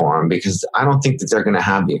landmark forum because I don't think that they're going to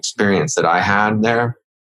have the experience that I had there.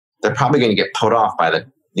 They're probably going to get put off by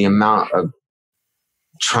the amount of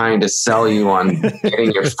trying to sell you on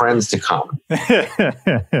getting your friends to come.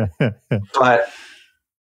 But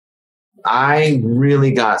I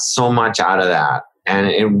really got so much out of that. And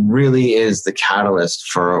it really is the catalyst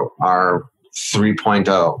for our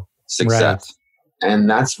 3.0 success. Right. And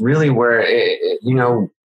that's really where, you know,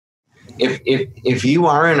 if you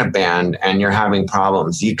are in a band and you're having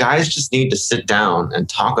problems, you guys just need to sit down and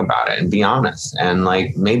talk about it and be honest, and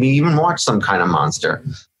like maybe even watch some kind of Monster.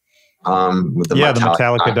 With the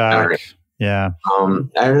Metallica doc. Yeah.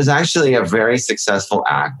 It was actually a very successful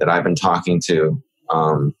act that I've been talking to.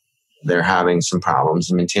 They're having some problems,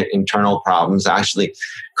 some internal problems. Actually,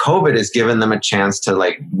 COVID has given them a chance to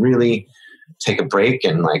like really take a break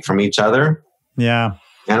and like from each other. Yeah.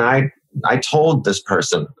 And I told this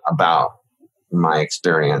person about my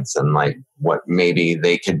experience and like what maybe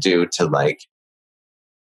they could do to like,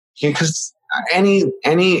 because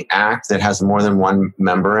any act that has more than one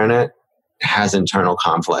member in it has internal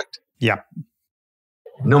conflict. Yeah.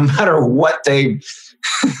 No matter what they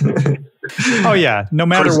oh yeah, no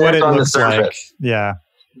matter what it looks like. Yeah.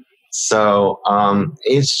 So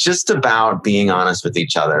it's just about being honest with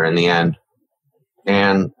each other in the end,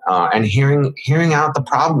 and hearing out the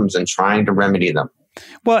problems and trying to remedy them.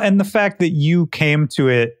 Well, and the fact that you came to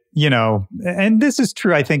it, you know, and this is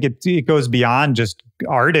true, I think it goes beyond just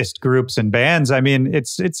artist groups and bands. I mean,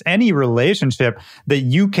 it's any relationship that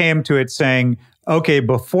you came to it saying, okay,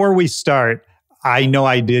 before we start, I know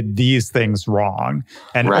I did these things wrong,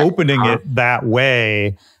 and right. Opening it that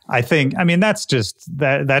way, I think, I mean, that's just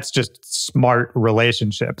smart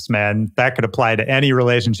relationships, man. That could apply to any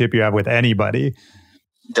relationship you have with anybody.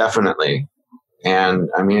 Definitely. And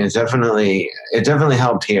I mean, it definitely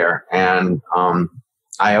helped here. And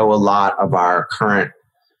I owe a lot of our current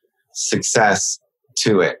success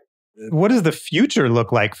to it. What does the future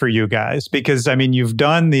look like for you guys? Because I mean, you've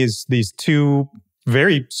done these two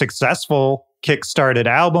very successful kickstarted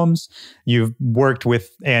albums. You've worked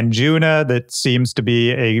with Anjuna, that seems to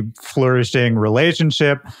be a flourishing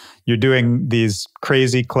relationship. You're doing these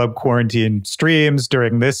crazy Club Quarantine streams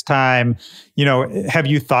during this time. You know, have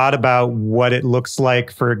you thought about what it looks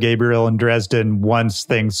like for Gabriel and Dresden once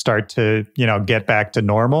things start to, you know, get back to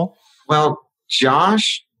normal? Well,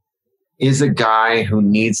 Josh is a guy who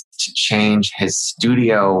needs to change his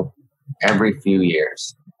studio every few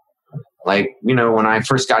years. Like, you know, when I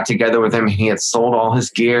first got together with him, he had sold all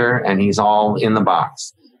his gear and he's all in the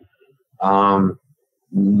box.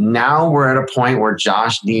 Now we're at a point where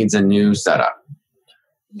Josh needs a new setup.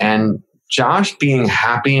 And Josh being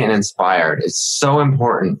happy and inspired is so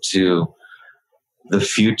important to the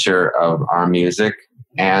future of our music.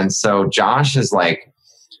 And so Josh has like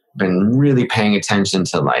been really paying attention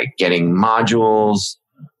to like getting modules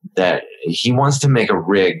that he wants to make a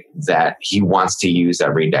rig that he wants to use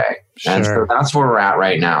every day. Sure. And so that's where we're at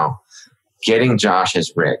right now, getting Josh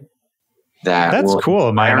his rig. That's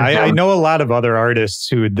cool, man. I know a lot of other artists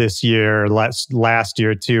who this year, last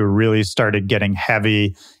year too, really started getting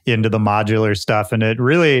heavy into the modular stuff. And it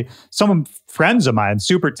really, some friends of mine,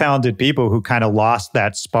 super talented people who kind of lost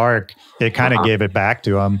that spark, it kind of gave it back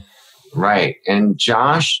to them. Right. And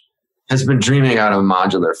Josh has been dreaming out of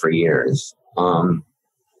modular for years.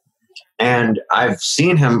 And I've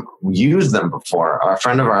seen him use them before. A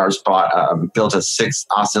friend of ours built a 6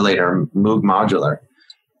 oscillator Moog modular.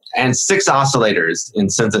 And 6 oscillators in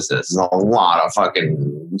synthesis is a lot of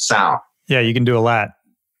fucking sound. Yeah, you can do a lot.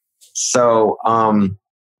 So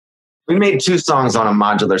we made 2 songs on a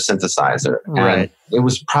modular synthesizer. Right. And it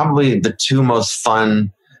was probably the 2 most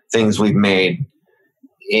fun things we've made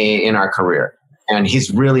in our career. And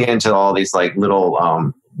he's really into all these like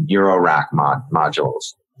little Euro rack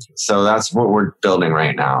modules. So that's what we're building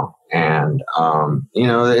right now. And, you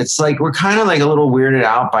know, it's like we're kind of like a little weirded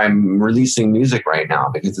out by releasing music right now,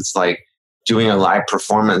 because it's like doing a live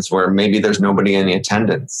performance where maybe there's nobody in the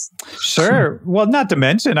attendance. Sure. Well, not to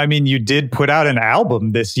mention, I mean, you did put out an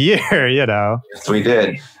album this year, you know. Yes, we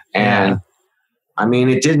did. And I mean,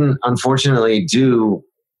 it didn't unfortunately do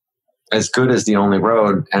as good as The Only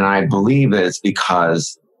Road. And I believe it's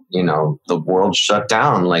because, you know, the world shut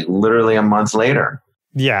down like literally a month later.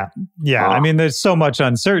 Yeah. Yeah. I mean, there's so much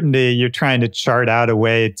uncertainty. You're trying to chart out a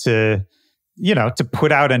way to, you know, to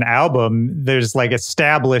put out an album. There's like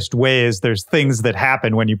established ways. There's things that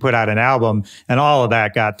happen when you put out an album, and all of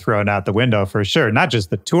that got thrown out the window for sure. Not just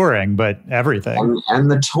the touring, but everything.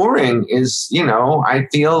 And the touring is, you know, I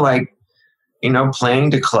feel like, you know,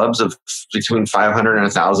 playing to clubs of between 500 and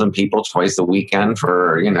 1,000 people twice a weekend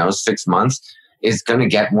for, you know, 6 months is going to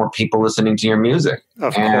get more people listening to your music.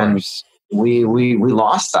 Of course. We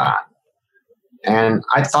lost that. And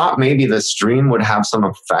I thought maybe the stream would have some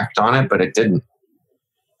effect on it, but it didn't.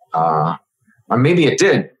 Or maybe it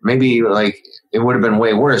did. Maybe like it would have been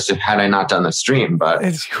way worse had I not done the stream, but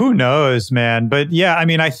who knows, man. But yeah, I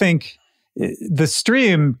mean, I think the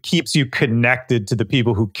stream keeps you connected to the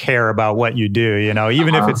people who care about what you do, you know,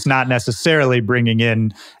 even if it's not necessarily bringing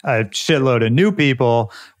in a shitload of new people.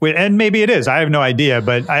 And maybe it is. I have no idea,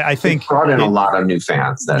 but I think it brought in a lot of new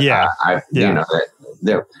fans that you know,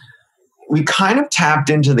 that we kind of tapped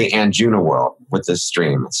into the Anjuna world with this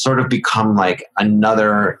stream. It's sort of become like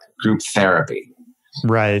another group therapy.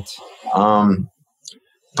 Right.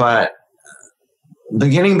 But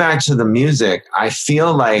getting back to the music, I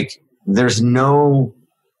feel like there's no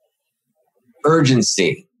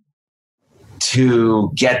urgency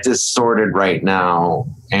to get this sorted right now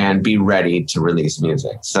and be ready to release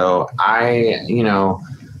music. So you know,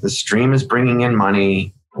 the stream is bringing in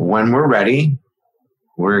money. When we're ready,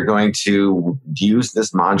 we're going to use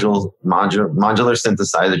this modular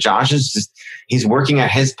synthesizer. Josh is he's working at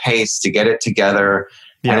his pace to get it together.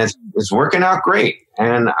 Yeah. And it's working out great.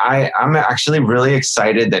 And I'm actually really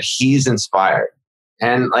excited that he's inspired.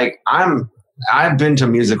 And like, I've been to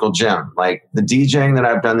musical gym. Like the DJing that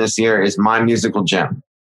I've done this year is my musical gym.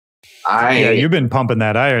 You've been pumping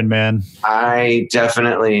that iron, man. I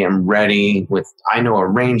definitely am ready I know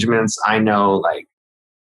arrangements. I know, like,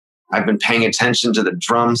 I've been paying attention to the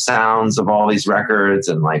drum sounds of all these records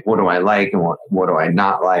and like, what do I like and what do I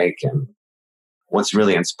not like and what's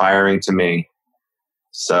really inspiring to me.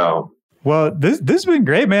 So. Well, this has been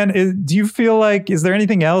great, man. Do you feel like, is there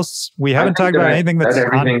anything else? We haven't talked about anything that's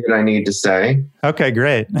everything that I need to say. Okay,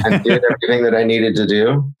 great. I did everything that I needed to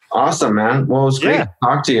do. Awesome, man. Well, it was great to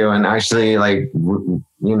talk to you and actually like, you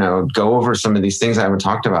know, go over some of these things I haven't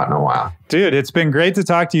talked about in a while. Dude, it's been great to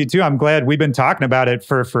talk to you too. I'm glad we've been talking about it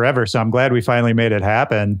for forever. So I'm glad we finally made it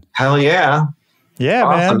happen. Hell yeah. Yeah,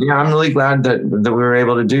 awesome, man. Yeah, I'm really glad that we were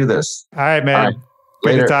able to do this. All right, man. All right.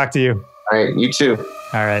 Great to talk to you. All right, you too.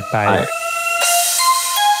 All right, bye. Bye.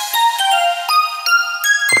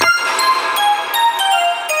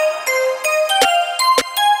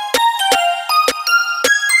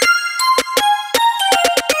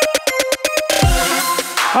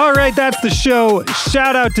 All right, that's the show.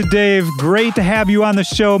 Shout out to Dave. Great to have you on the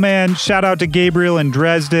show, man. Shout out to Gabriel and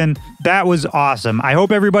Dresden. That was awesome. I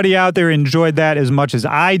hope everybody out there enjoyed that as much as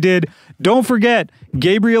I did. Don't forget,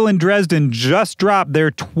 Gabriel and Dresden just dropped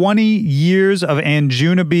their 20 Years of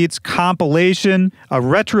Anjuna Beats compilation, a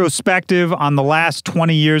retrospective on the last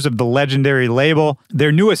 20 years of the legendary label.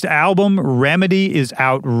 Their newest album, Remedy, is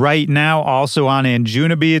out right now, also on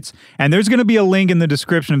Anjuna Beats. And there's going to be a link in the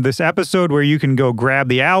description of this episode where you can go grab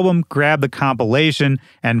the album, grab the compilation,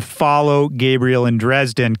 and follow Gabriel and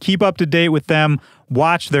Dresden. Keep up to date with them.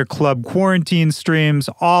 Watch their Club Quarantine streams.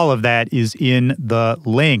 All of that is in the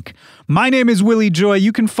link. My name is Willy Joy.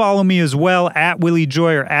 You can follow me as well at Willy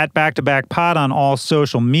Joy or at Back to Back Pod on all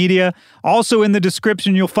social media. Also in the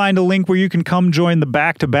description, you'll find a link where you can come join the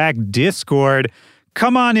Back to Back Discord.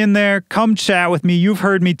 Come on in there. Come chat with me. You've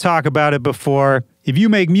heard me talk about it before. If you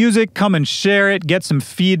make music, come and share it, get some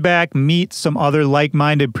feedback, meet some other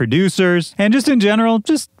like-minded producers, and just in general,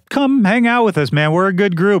 just come hang out with us, man. We're a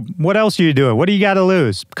good group. What else are you doing? What do you got to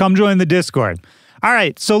lose? Come join the Discord. All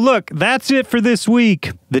right, so look, that's it for this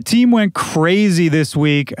week. The team went crazy this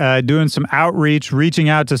week, doing some outreach, reaching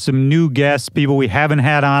out to some new guests, people we haven't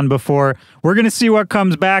had on before. We're going to see what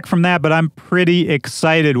comes back from that, but I'm pretty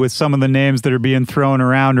excited with some of the names that are being thrown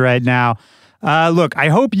around right now. Look, I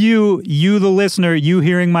hope you, the listener, you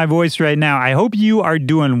hearing my voice right now, I hope you are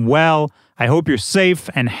doing well. I hope you're safe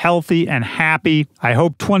and healthy and happy. I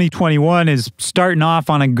hope 2021 is starting off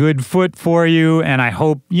on a good foot for you. And I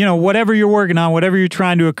hope, whatever you're working on, whatever you're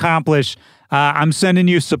trying to accomplish, I'm sending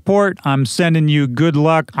you support. I'm sending you good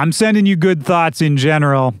luck. I'm sending you good thoughts in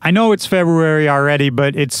general. I know it's February already,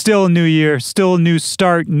 but it's still a new year, still a new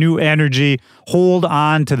start, new energy. Hold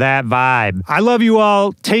on to that vibe. I love you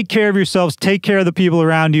all. Take care of yourselves. Take care of the people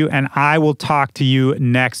around you. And I will talk to you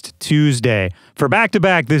next Tuesday. For Back to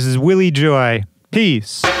Back, this is Willy Joy.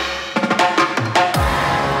 Peace.